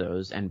all of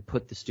those and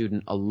put the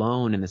student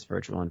alone in this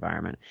virtual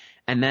environment.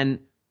 And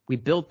then we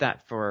built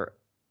that for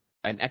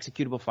an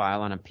executable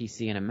file on a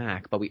PC and a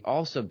Mac, but we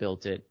also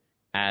built it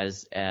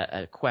as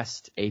a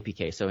Quest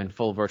APK, so in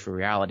full virtual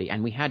reality.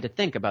 And we had to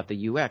think about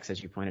the UX,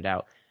 as you pointed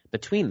out,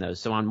 between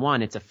those. So on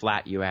one, it's a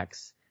flat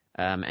UX,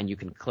 and you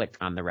can click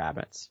on the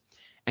rabbits.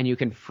 And you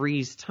can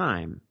freeze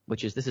time,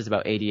 this is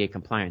about ADA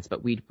compliance,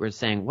 but we were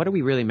saying, what are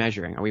we really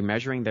measuring? Are we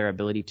measuring their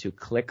ability to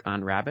click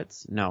on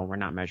rabbits? No, we're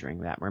not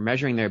measuring that. We're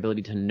measuring their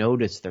ability to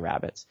notice the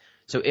rabbits.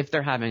 So if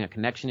they're having a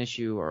connection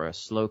issue or a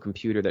slow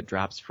computer that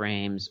drops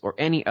frames or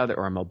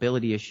or a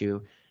mobility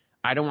issue,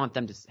 I don't want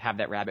them to have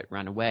that rabbit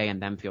run away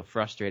and them feel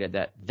frustrated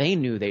that they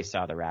knew they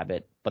saw the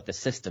rabbit, but the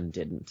system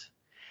didn't.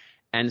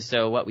 And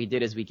so what we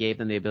did is we gave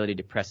them the ability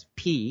to press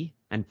P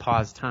and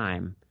pause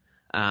time.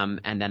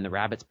 And then the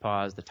rabbits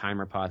pause, the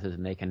timer pauses,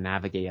 and they can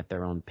navigate at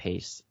their own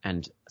pace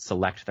and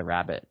select the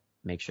rabbit,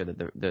 make sure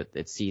that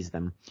it sees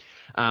them.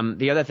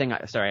 The other thing,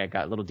 sorry, I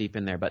got a little deep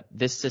in there, but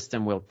this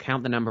system will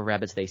count the number of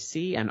rabbits they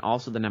see and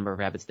also the number of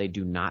rabbits they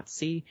do not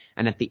see.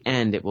 And at the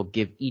end, it will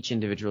give each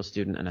individual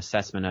student an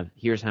assessment of,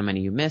 here's how many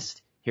you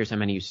missed, here's how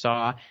many you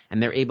saw.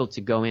 And they're able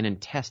to go in and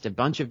test a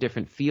bunch of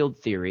different field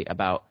theory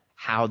about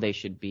how they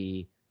should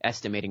be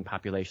estimating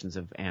populations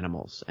of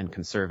animals and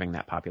conserving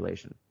that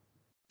population.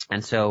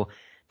 And so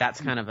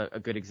that's kind of a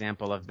good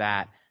example of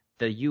that.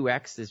 The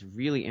UX is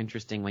really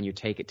interesting when you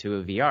take it to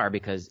a VR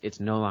because it's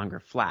no longer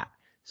flat.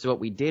 So what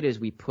we did is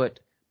we put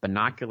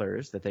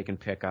binoculars that they can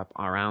pick up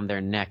around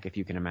their neck, if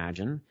you can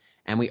imagine.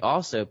 And we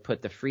also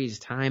put the freeze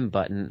time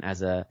button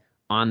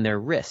on their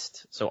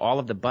wrist. So all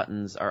of the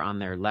buttons are on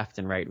their left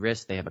and right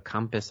wrist. They have a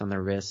compass on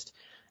their wrist.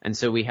 And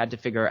so we had to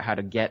figure out how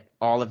to get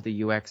all of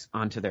the UX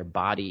onto their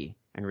body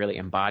and really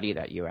embody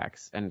that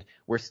UX. And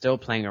we're still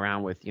playing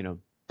around with,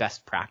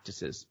 best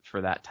practices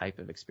for that type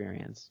of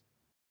experience.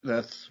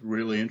 That's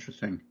really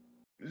interesting.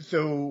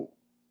 So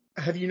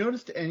have you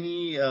noticed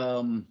any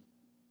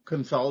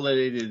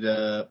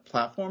consolidated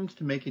platforms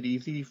to make it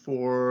easy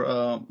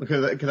for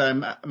because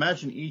I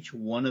imagine each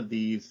one of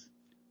these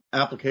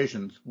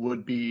applications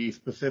would be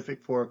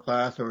specific for a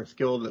class or a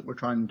skill that we're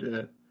trying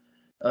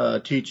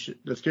to teach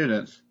the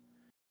students.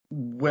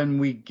 When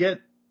we get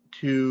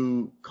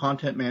to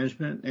content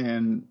management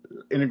and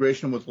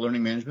integration with the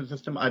learning management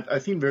system,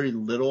 I've seen very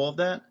little of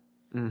that.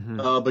 Mm-hmm.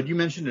 But you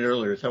mentioned it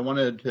earlier, so I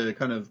wanted to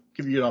kind of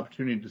give you an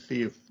opportunity to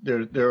see if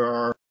there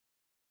are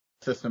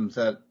systems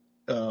that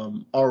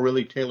are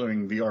really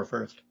tailoring VR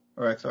first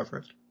or XR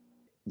first.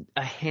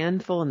 A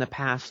handful in the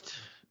past,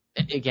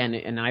 again,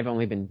 and I've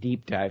only been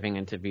deep diving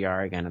into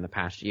VR again in the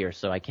past year,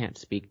 so I can't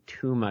speak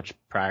too much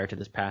prior to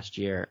this past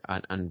year.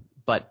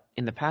 But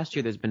in the past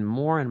year, there's been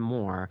more and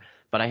more,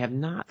 but I have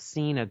not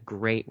seen a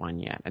great one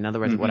yet. In other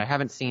words, what I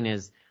haven't seen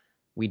is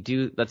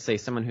let's say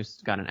someone who's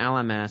got an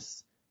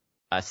LMS,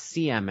 a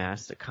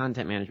CMS, a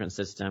content management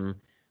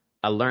system,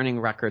 a learning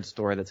record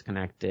store that's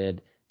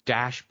connected,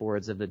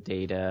 dashboards of the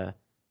data.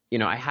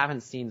 I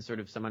haven't seen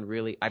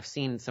I've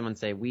seen someone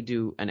say, we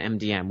do an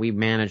MDM. We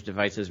manage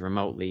devices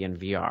remotely in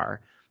VR.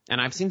 And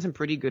I've seen some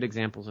pretty good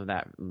examples of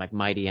that, like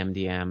Mighty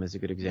MDM is a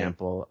good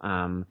example.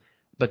 Yeah.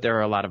 But there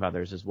are a lot of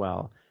others as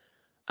well.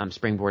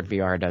 Springboard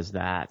VR does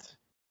that.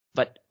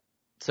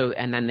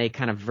 And then they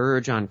kind of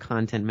verge on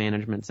content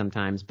management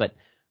sometimes, but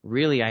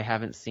really I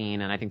haven't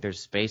seen, and I think there's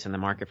space in the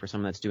market for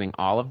someone that's doing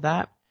all of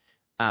that.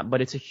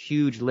 But it's a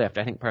huge lift.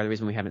 I think part of the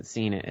reason we haven't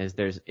seen it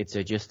is it's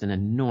just an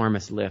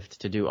enormous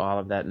lift to do all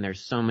of that. And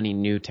there's so many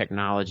new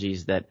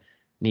technologies that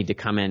need to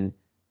come in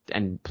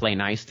and play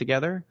nice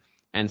together.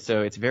 And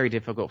so it's very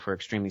difficult for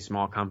extremely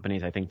small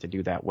companies, I think, to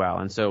do that well.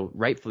 And so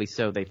rightfully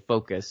so, they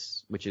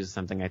focus, which is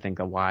something I think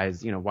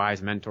wise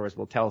mentors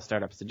will tell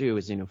startups to do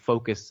is,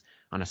 focus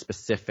on a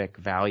specific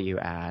value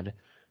add.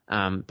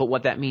 But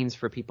what that means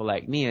for people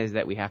like me is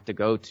that we have to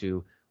go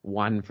to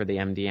one for the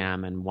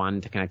MDM and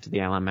one to connect to the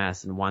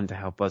LMS and one to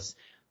help us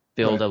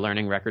build a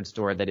learning record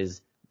store that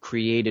is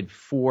created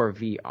for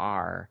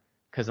VR,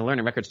 because the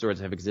learning record stores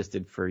have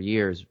existed for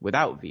years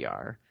without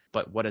VR.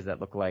 But what does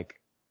that look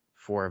like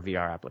for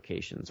VR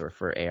applications or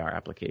for AR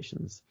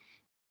applications?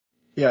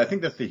 Yeah, I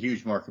think that's the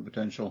huge market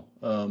potential.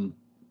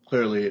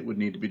 Clearly, it would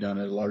need to be done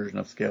at a large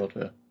enough scale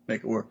to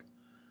make it work.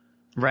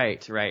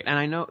 Right. And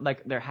I know,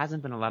 there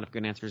hasn't been a lot of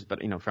good answers,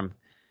 but,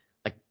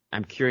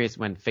 I'm curious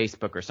when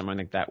Facebook or someone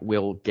like that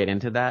will get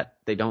into that.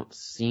 They don't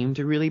seem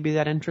to really be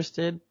that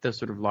interested, those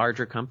sort of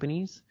larger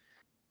companies,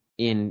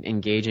 in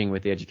engaging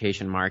with the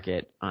education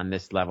market on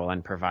this level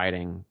and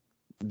providing.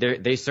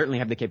 They certainly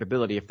have the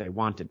capability if they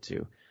wanted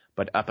to,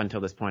 but up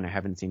until this point, I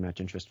haven't seen much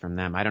interest from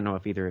them. I don't know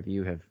if either of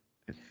you have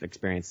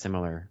experienced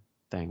similar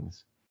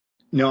things.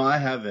 No, I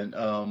haven't.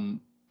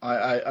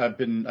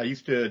 I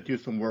used to do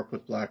some work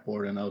with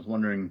Blackboard, and I was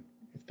wondering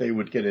if they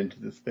would get into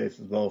this space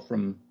as well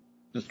from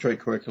the straight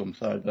curriculum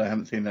side, but I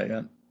haven't seen that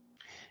yet.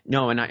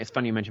 No, and it's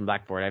funny you mentioned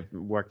Blackboard. I've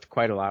worked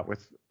quite a lot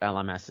with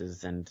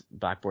LMSs and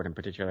Blackboard in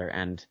particular,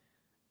 and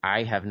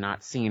I have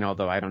not seen,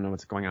 although I don't know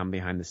what's going on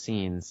behind the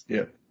scenes,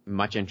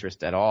 much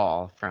interest at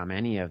all from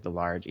any of the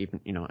large, even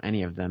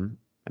any of them,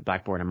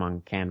 Blackboard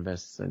among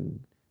Canvas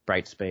and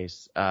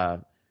Brightspace,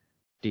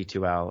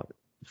 D2L,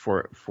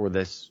 for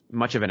this,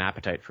 much of an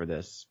appetite for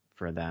this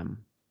for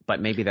them. But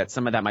maybe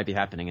some of that might be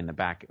happening in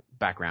the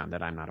background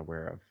that I'm not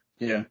aware of.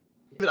 Yeah.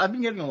 I've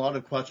been getting a lot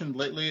of questions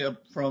lately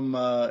from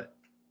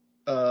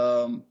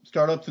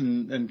startups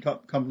and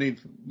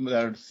companies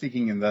that are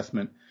seeking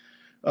investment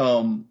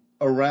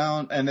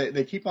around, and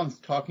they keep on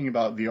talking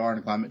about VR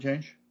and climate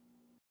change.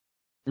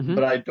 Mm-hmm.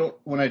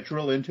 But when I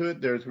drill into it,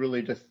 there's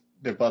really just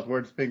their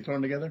buzzwords being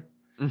thrown together.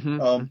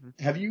 Mm-hmm.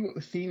 Have you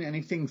seen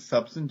anything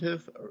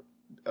substantive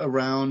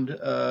around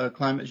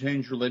climate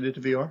change related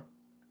to VR?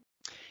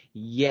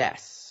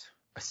 Yes,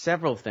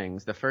 several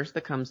things. The first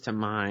that comes to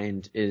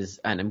mind is,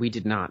 and we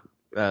did not,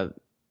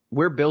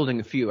 we're building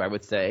a few, I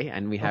would say,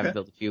 and we have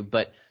built a few,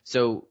 but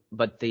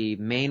the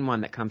main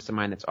one that comes to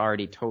mind that's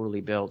already totally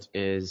built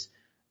is,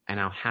 and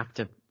I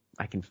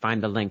can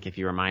find the link if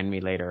you remind me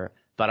later,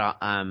 but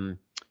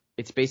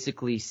it's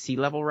basically sea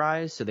level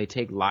rise. So they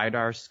take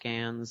LiDAR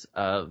scans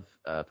of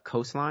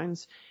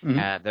coastlines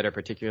that are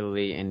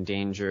particularly in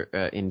danger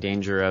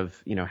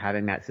of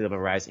having that sea level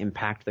rise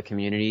impact the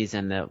communities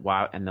and the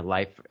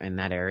life in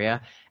that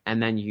area.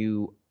 And then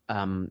you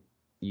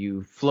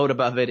you float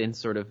above it in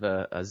sort of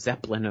a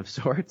zeppelin of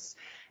sorts,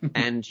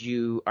 and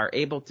you are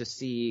able to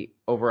see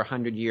over a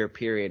 100-year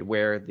period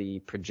where the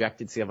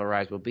projected sea level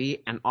rise will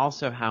be, and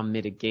also how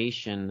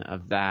mitigation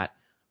of that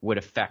would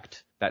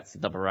affect that sea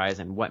level rise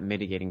and what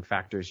mitigating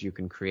factors you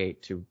can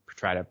create to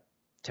try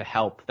to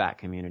help that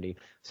community.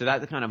 So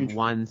that's the kind of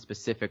one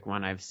specific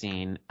one I've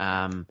seen.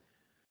 And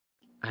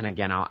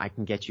again, I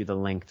can get you the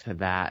link to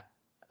that.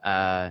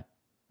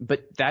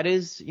 But that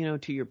is,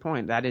 to your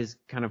point, that is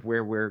kind of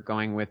where we're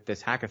going with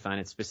this hackathon.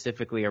 It's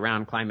specifically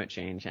around climate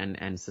change and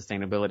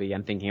sustainability,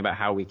 and thinking about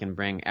how we can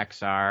bring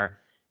XR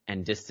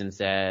and distance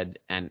ed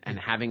and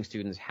having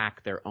students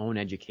hack their own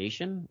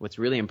education. What's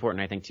really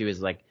important, I think, too,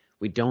 is like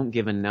we don't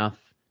give enough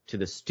to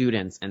the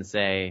students and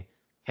say,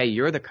 hey,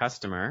 you're the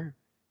customer,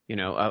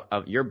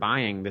 you're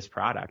buying this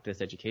product,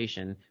 this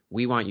education.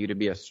 We want you to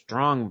be a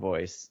strong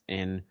voice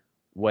in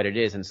what it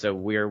is. And so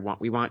we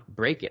want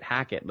break it,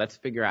 hack it. Let's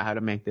figure out how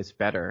to make this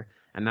better.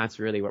 And that's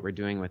really what we're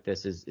doing with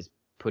this is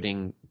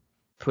putting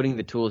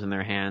the tools in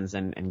their hands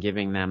and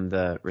giving them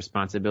the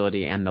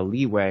responsibility and the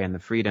leeway and the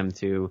freedom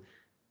to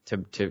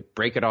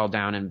break it all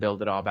down and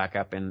build it all back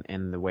up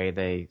in the way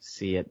they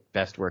see it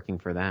best working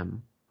for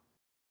them.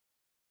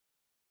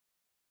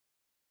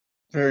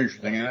 Very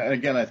interesting. And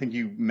again, I think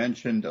you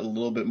mentioned a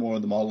little bit more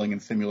of the modeling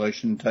and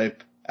simulation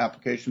type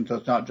application. So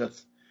it's not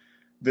just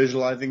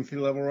visualizing sea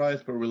level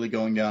rise, but really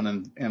going down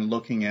and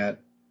looking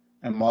at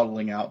and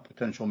modeling out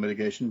potential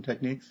mitigation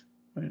techniques.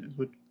 Right?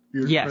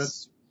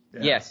 Yes. Yeah.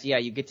 Yes. Yeah.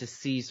 You get to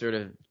see sort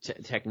of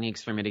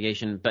techniques for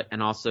mitigation,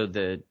 and also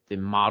the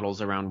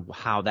models around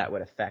how that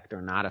would affect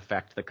or not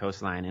affect the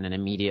coastline in an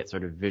immediate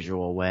sort of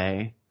visual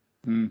way.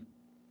 Mm.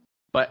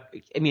 But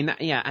I mean,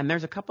 yeah. And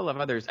there's a couple of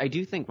others. I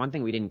do think one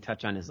thing we didn't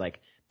touch on is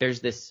like, there's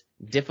this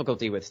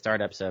difficulty with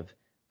startups of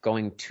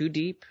going too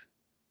deep,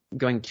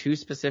 going too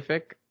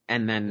specific,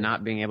 and then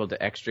not being able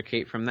to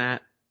extricate from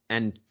that,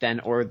 and then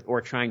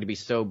or trying to be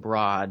so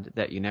broad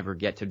that you never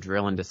get to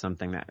drill into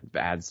something that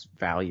adds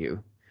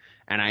value.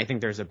 And I think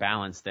there's a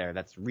balance there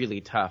that's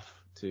really tough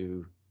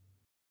to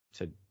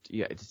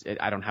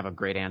I don't have a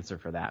great answer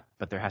for that,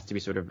 but there has to be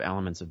sort of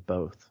elements of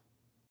both.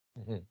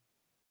 Mm-hmm.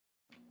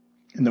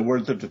 In the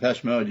words of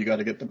Depeche Mode, you got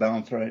to get the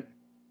balance right.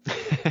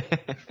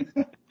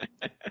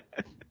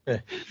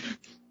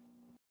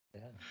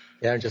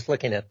 Yeah, I'm just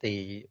looking at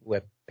the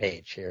web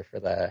page here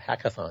for the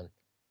hackathon.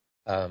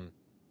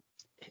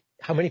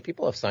 How many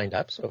people have signed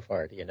up so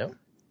far? Do you know?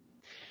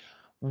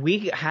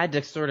 We had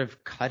to sort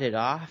of cut it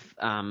off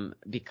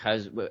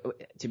because,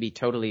 to be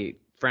totally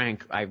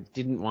frank, I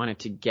didn't want it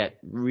to get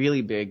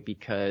really big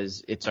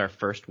because it's our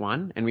first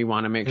one, and we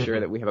want to make sure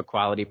that we have a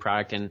quality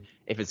product. And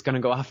if it's going to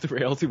go off the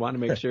rails, we want to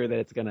make sure that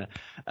it's going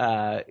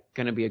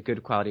to be a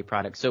good quality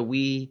product. So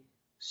we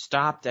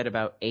stopped at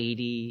about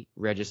 80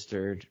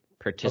 registered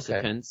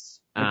participants,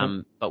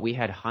 okay. But we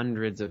had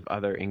hundreds of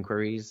other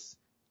inquiries.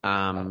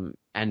 And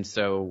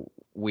so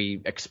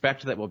we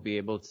expect that we'll be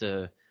able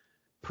to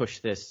push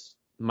this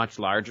much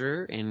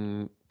larger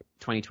in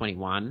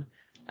 2021.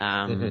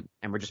 And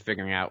we're just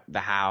figuring out the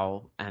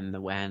how and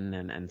the when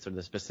and sort of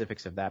the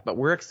specifics of that. But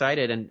we're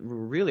excited, and we're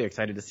really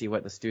excited to see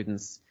what the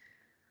students,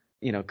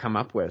 come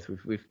up with.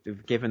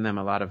 We've given them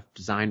a lot of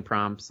design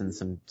prompts and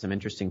some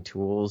interesting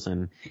tools,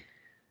 and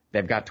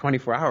they've got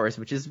 24 hours,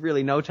 which is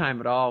really no time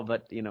at all.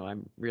 But,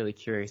 I'm really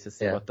curious to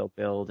see what they'll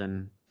build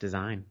and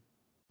design.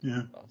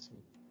 Yeah. Awesome.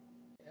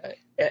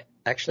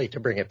 Actually, to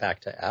bring it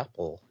back to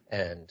Apple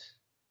and,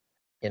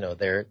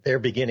 their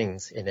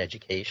beginnings in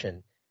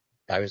education,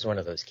 I was one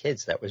of those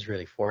kids that was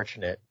really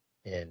fortunate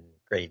in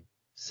grade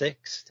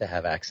 6 to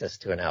have access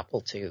to an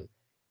Apple II.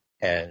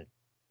 And,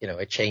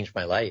 it changed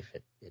my life.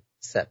 It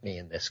set me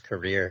in this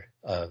career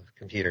of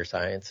computer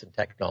science and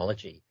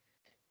technology.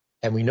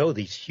 And we know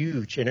these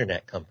huge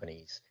internet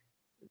companies,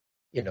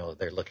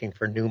 they're looking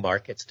for new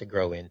markets to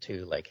grow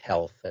into, like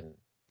health and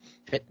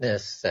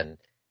fitness, and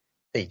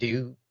they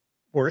do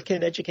work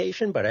in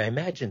education, but I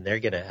imagine they're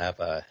going to have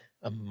a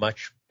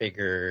much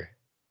bigger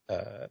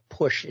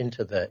push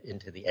into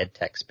the ed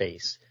tech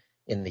space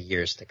in the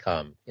years to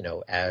come,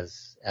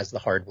 as the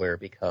hardware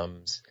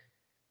becomes,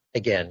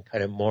 again,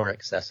 kind of more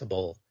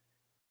accessible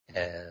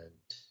and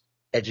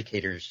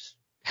educators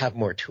have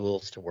more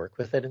tools to work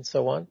with it and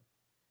so on.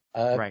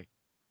 Right.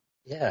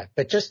 Yeah,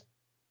 but just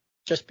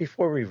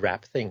before we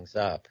wrap things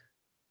up,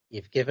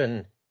 you've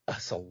given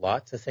us a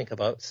lot to think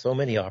about, so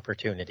many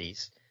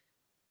opportunities.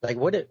 Like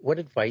what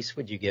advice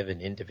would you give an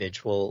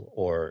individual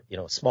or,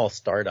 small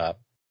startup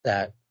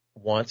that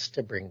wants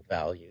to bring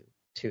value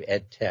to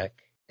ed tech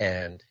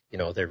and,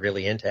 they're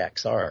really into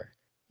XR?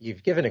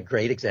 You've given a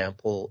great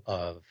example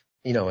of,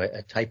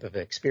 a type of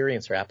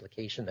experience or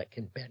application that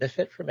can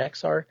benefit from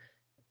XR,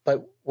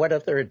 but what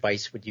other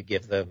advice would you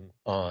give them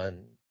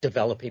on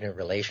developing a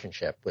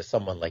relationship with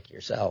someone like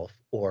yourself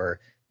or,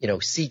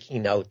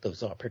 seeking out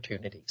those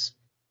opportunities?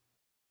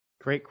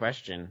 Great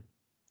question.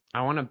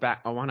 I want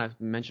to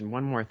mention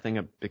one more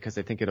thing because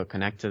I think it'll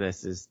connect to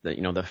this is that,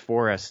 the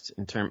forest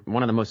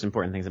one of the most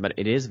important things about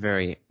it is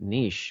very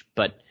niche,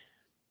 but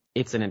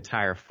it's an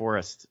entire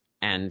forest,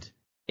 and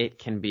it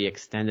can be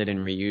extended and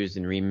reused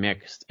and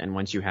remixed. And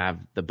once you have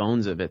the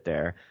bones of it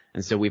there,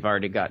 and so we've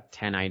already got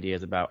 10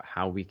 ideas about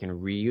how we can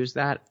reuse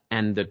that,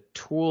 and the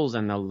tools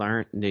and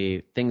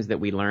the things that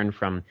we learn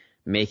from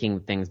making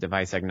things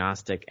device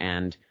agnostic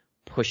and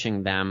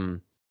pushing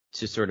them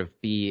to sort of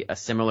be a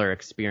similar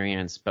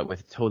experience but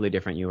with totally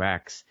different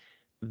UX.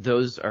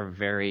 Those are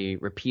very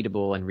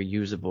repeatable and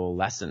reusable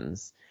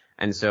lessons.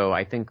 And so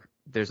I think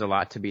there's a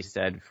lot to be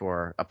said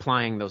for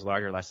applying those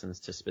larger lessons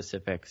to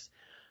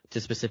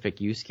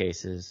specific use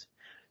cases.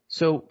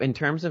 So in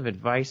terms of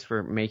advice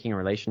for making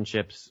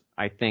relationships,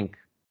 I think,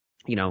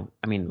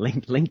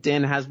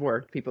 LinkedIn has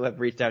worked. People have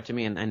reached out to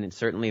me, and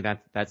certainly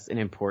that's an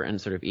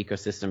important sort of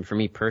ecosystem for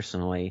me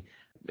personally.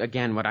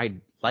 Again, what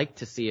I'd like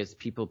to see is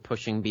people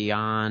pushing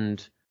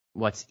beyond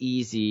what's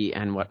easy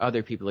and what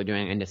other people are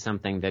doing into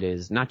something that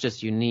is not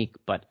just unique,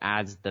 but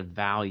adds the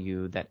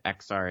value that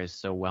XR is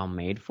so well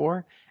made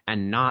for,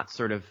 and not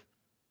sort of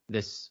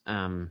this,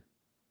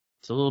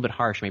 it's a little bit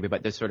harsh maybe,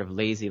 but this sort of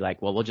lazy,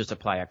 like, well, we'll just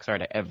apply XR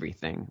to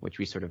everything, which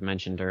we sort of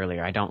mentioned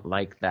earlier. I don't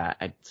like that.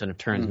 It sort of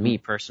turns me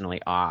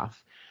personally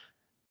off.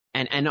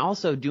 And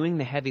also doing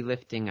the heavy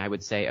lifting, I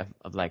would say,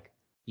 of like,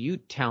 you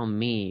tell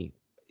me.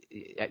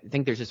 I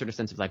think there's a sort of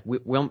sense of like,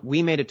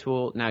 we made a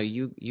tool, now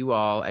you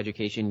all,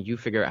 education, you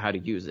figure out how to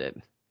use it.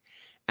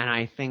 And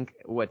I think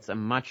what's a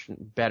much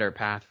better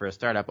path for a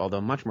startup,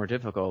 although much more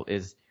difficult,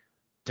 is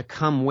to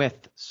come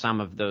with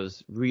some of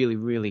those really,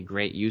 really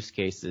great use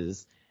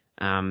cases,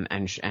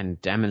 and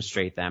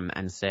demonstrate them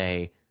and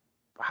say,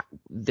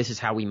 this is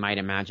how we might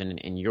imagine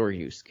in your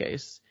use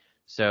case.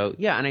 So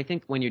yeah, and I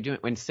think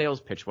when sales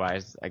pitch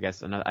wise, I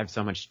guess I have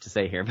so much to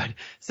say here, but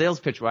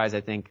sales pitch wise,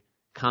 I think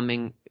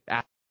coming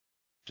at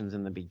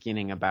in the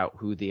beginning about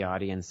who the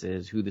audience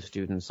is, who the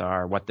students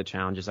are, what the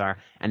challenges are,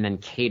 and then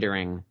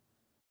catering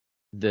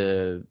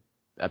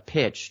a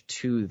pitch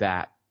to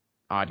that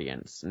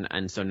audience.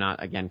 And so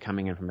not, again,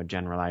 coming in from a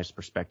generalized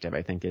perspective,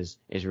 I think is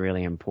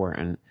really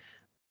important.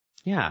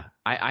 Yeah.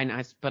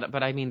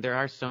 But I mean, there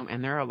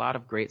are a lot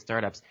of great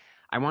startups.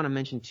 I want to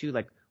mention too,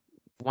 like,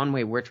 one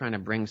way we're trying to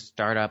bring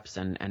startups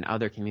and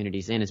other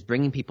communities in is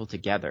bringing people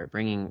together,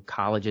 bringing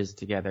colleges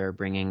together,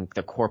 bringing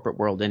the corporate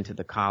world into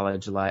the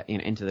college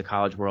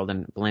world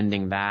and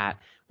blending that,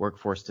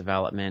 workforce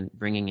development,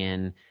 bringing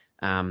in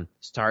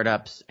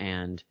startups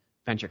and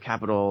venture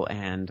capital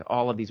and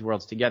all of these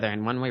worlds together.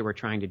 And one way we're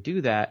trying to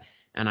do that,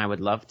 and I would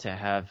love to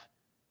have,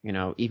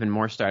 even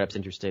more startups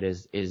interested,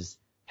 is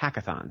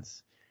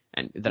hackathons,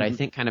 and that I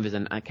think kind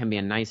of can be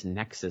a nice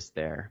nexus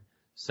there.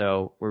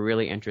 So we're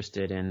really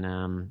interested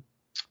in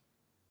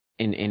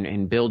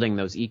building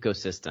those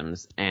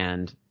ecosystems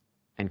and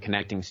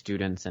connecting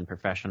students and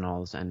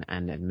professionals and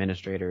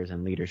administrators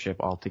and leadership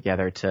all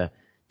together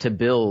to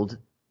build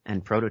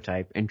and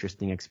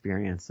interesting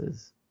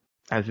experiences.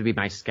 That would be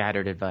my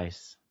scattered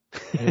advice.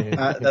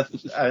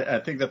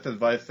 I think that's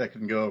advice that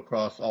can go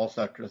across all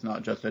sectors,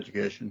 not just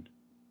education.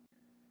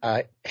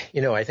 I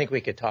think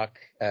we could talk,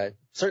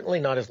 certainly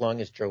not as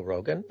long as Joe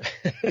Rogan.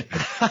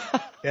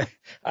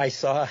 I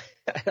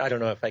don't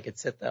know if I could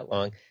sit that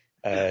long.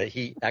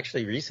 He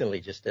actually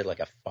recently just did like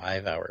a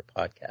 5-hour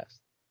podcast.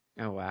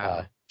 Oh,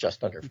 wow.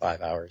 Just under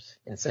 5 hours.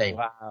 Insane.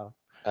 Wow.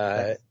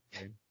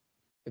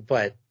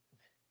 But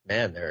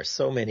man, there are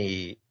so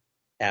many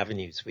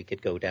avenues we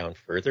could go down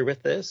further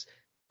with this,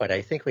 but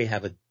I think we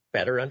have a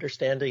better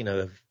understanding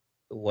of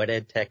what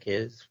EdTech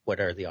is, what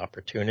are the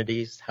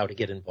opportunities, how to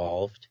get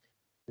involved.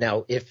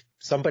 Now, if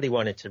somebody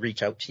wanted to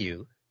reach out to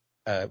you,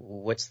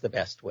 what's the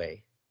best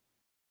way?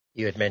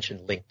 You had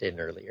mentioned LinkedIn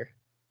earlier.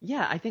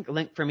 Yeah, I think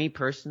for me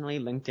personally,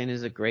 LinkedIn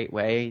is a great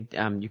way.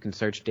 You can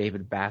search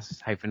David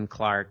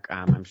Bass-Clark.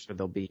 I'm sure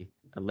there'll be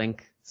a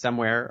link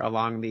somewhere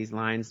along these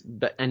lines.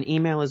 But an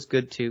email is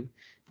good too.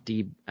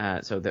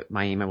 So that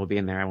my email will be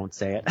in there. I won't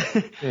say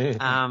it.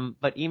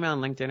 But email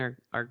and LinkedIn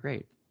are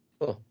great.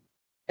 Cool.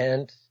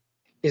 And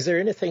is there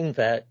anything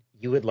that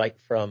you would like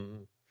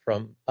from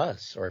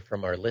us or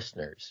from our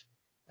listeners?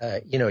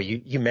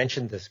 You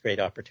mentioned this great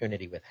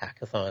opportunity with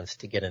hackathons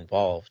to get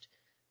involved.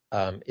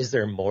 Is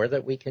there more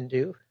that we can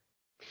do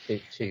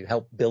to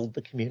help build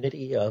the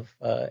community of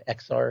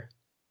XR?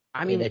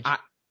 I mean,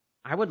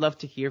 I would love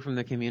to hear from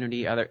the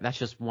community. That's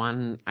just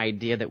one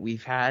idea that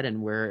we've had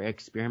and we're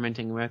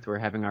experimenting with. We're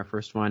having our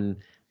first one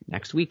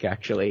next week,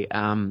 actually.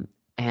 Wow.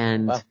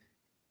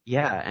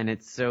 Yeah, and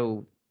it's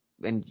XR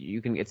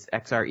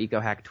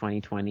EcoHack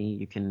 2020.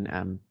 You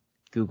can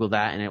Google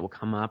that and it will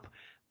come up.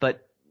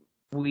 But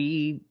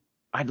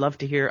I'd love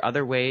to hear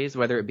other ways,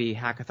 whether it be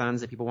hackathons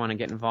that people want to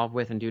get involved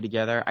with and do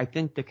together. I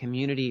think the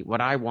community,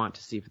 what I want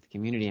to see for the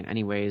community in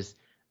any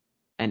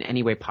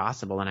way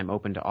possible, and I'm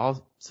open to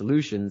all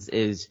solutions,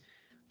 is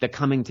the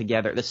coming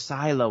together. The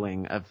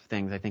siloing of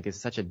things, I think,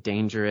 is such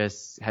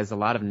has a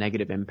lot of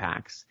negative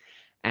impacts.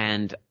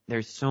 And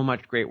there's so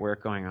much great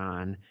work going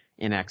on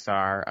in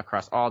XR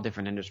across all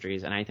different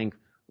industries. And I think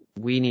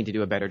we need to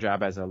do a better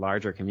job as a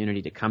larger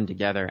community to come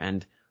together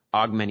and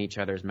augment each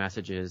other's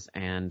messages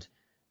and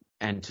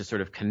to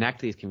sort of connect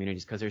these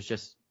communities, because there's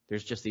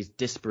just these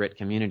disparate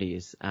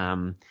communities.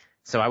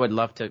 So I would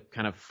love to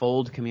kind of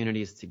fold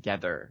communities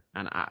together.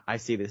 And I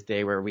see this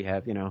day where we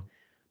have,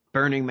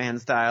 Burning Man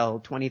style,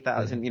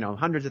 20,000,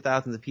 hundreds of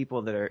thousands of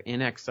people that are in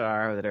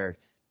XR that are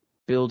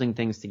building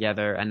things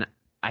together. And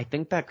I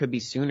think that could be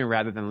sooner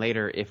rather than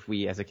later if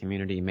we as a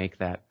community make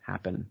that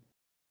happen.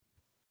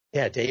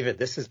 Yeah, David,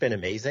 this has been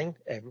amazing.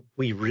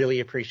 We really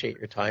appreciate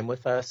your time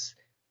with us,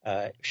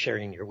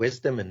 sharing your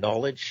wisdom and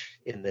knowledge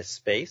in this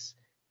space.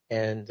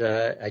 And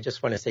I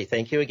just want to say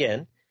thank you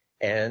again.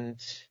 And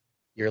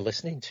you're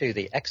listening to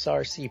the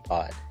XRC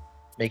Pod.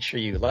 Make sure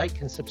you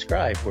like and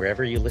subscribe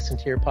wherever you listen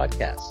to your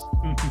podcasts.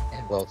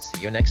 And we'll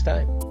see you next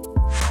time.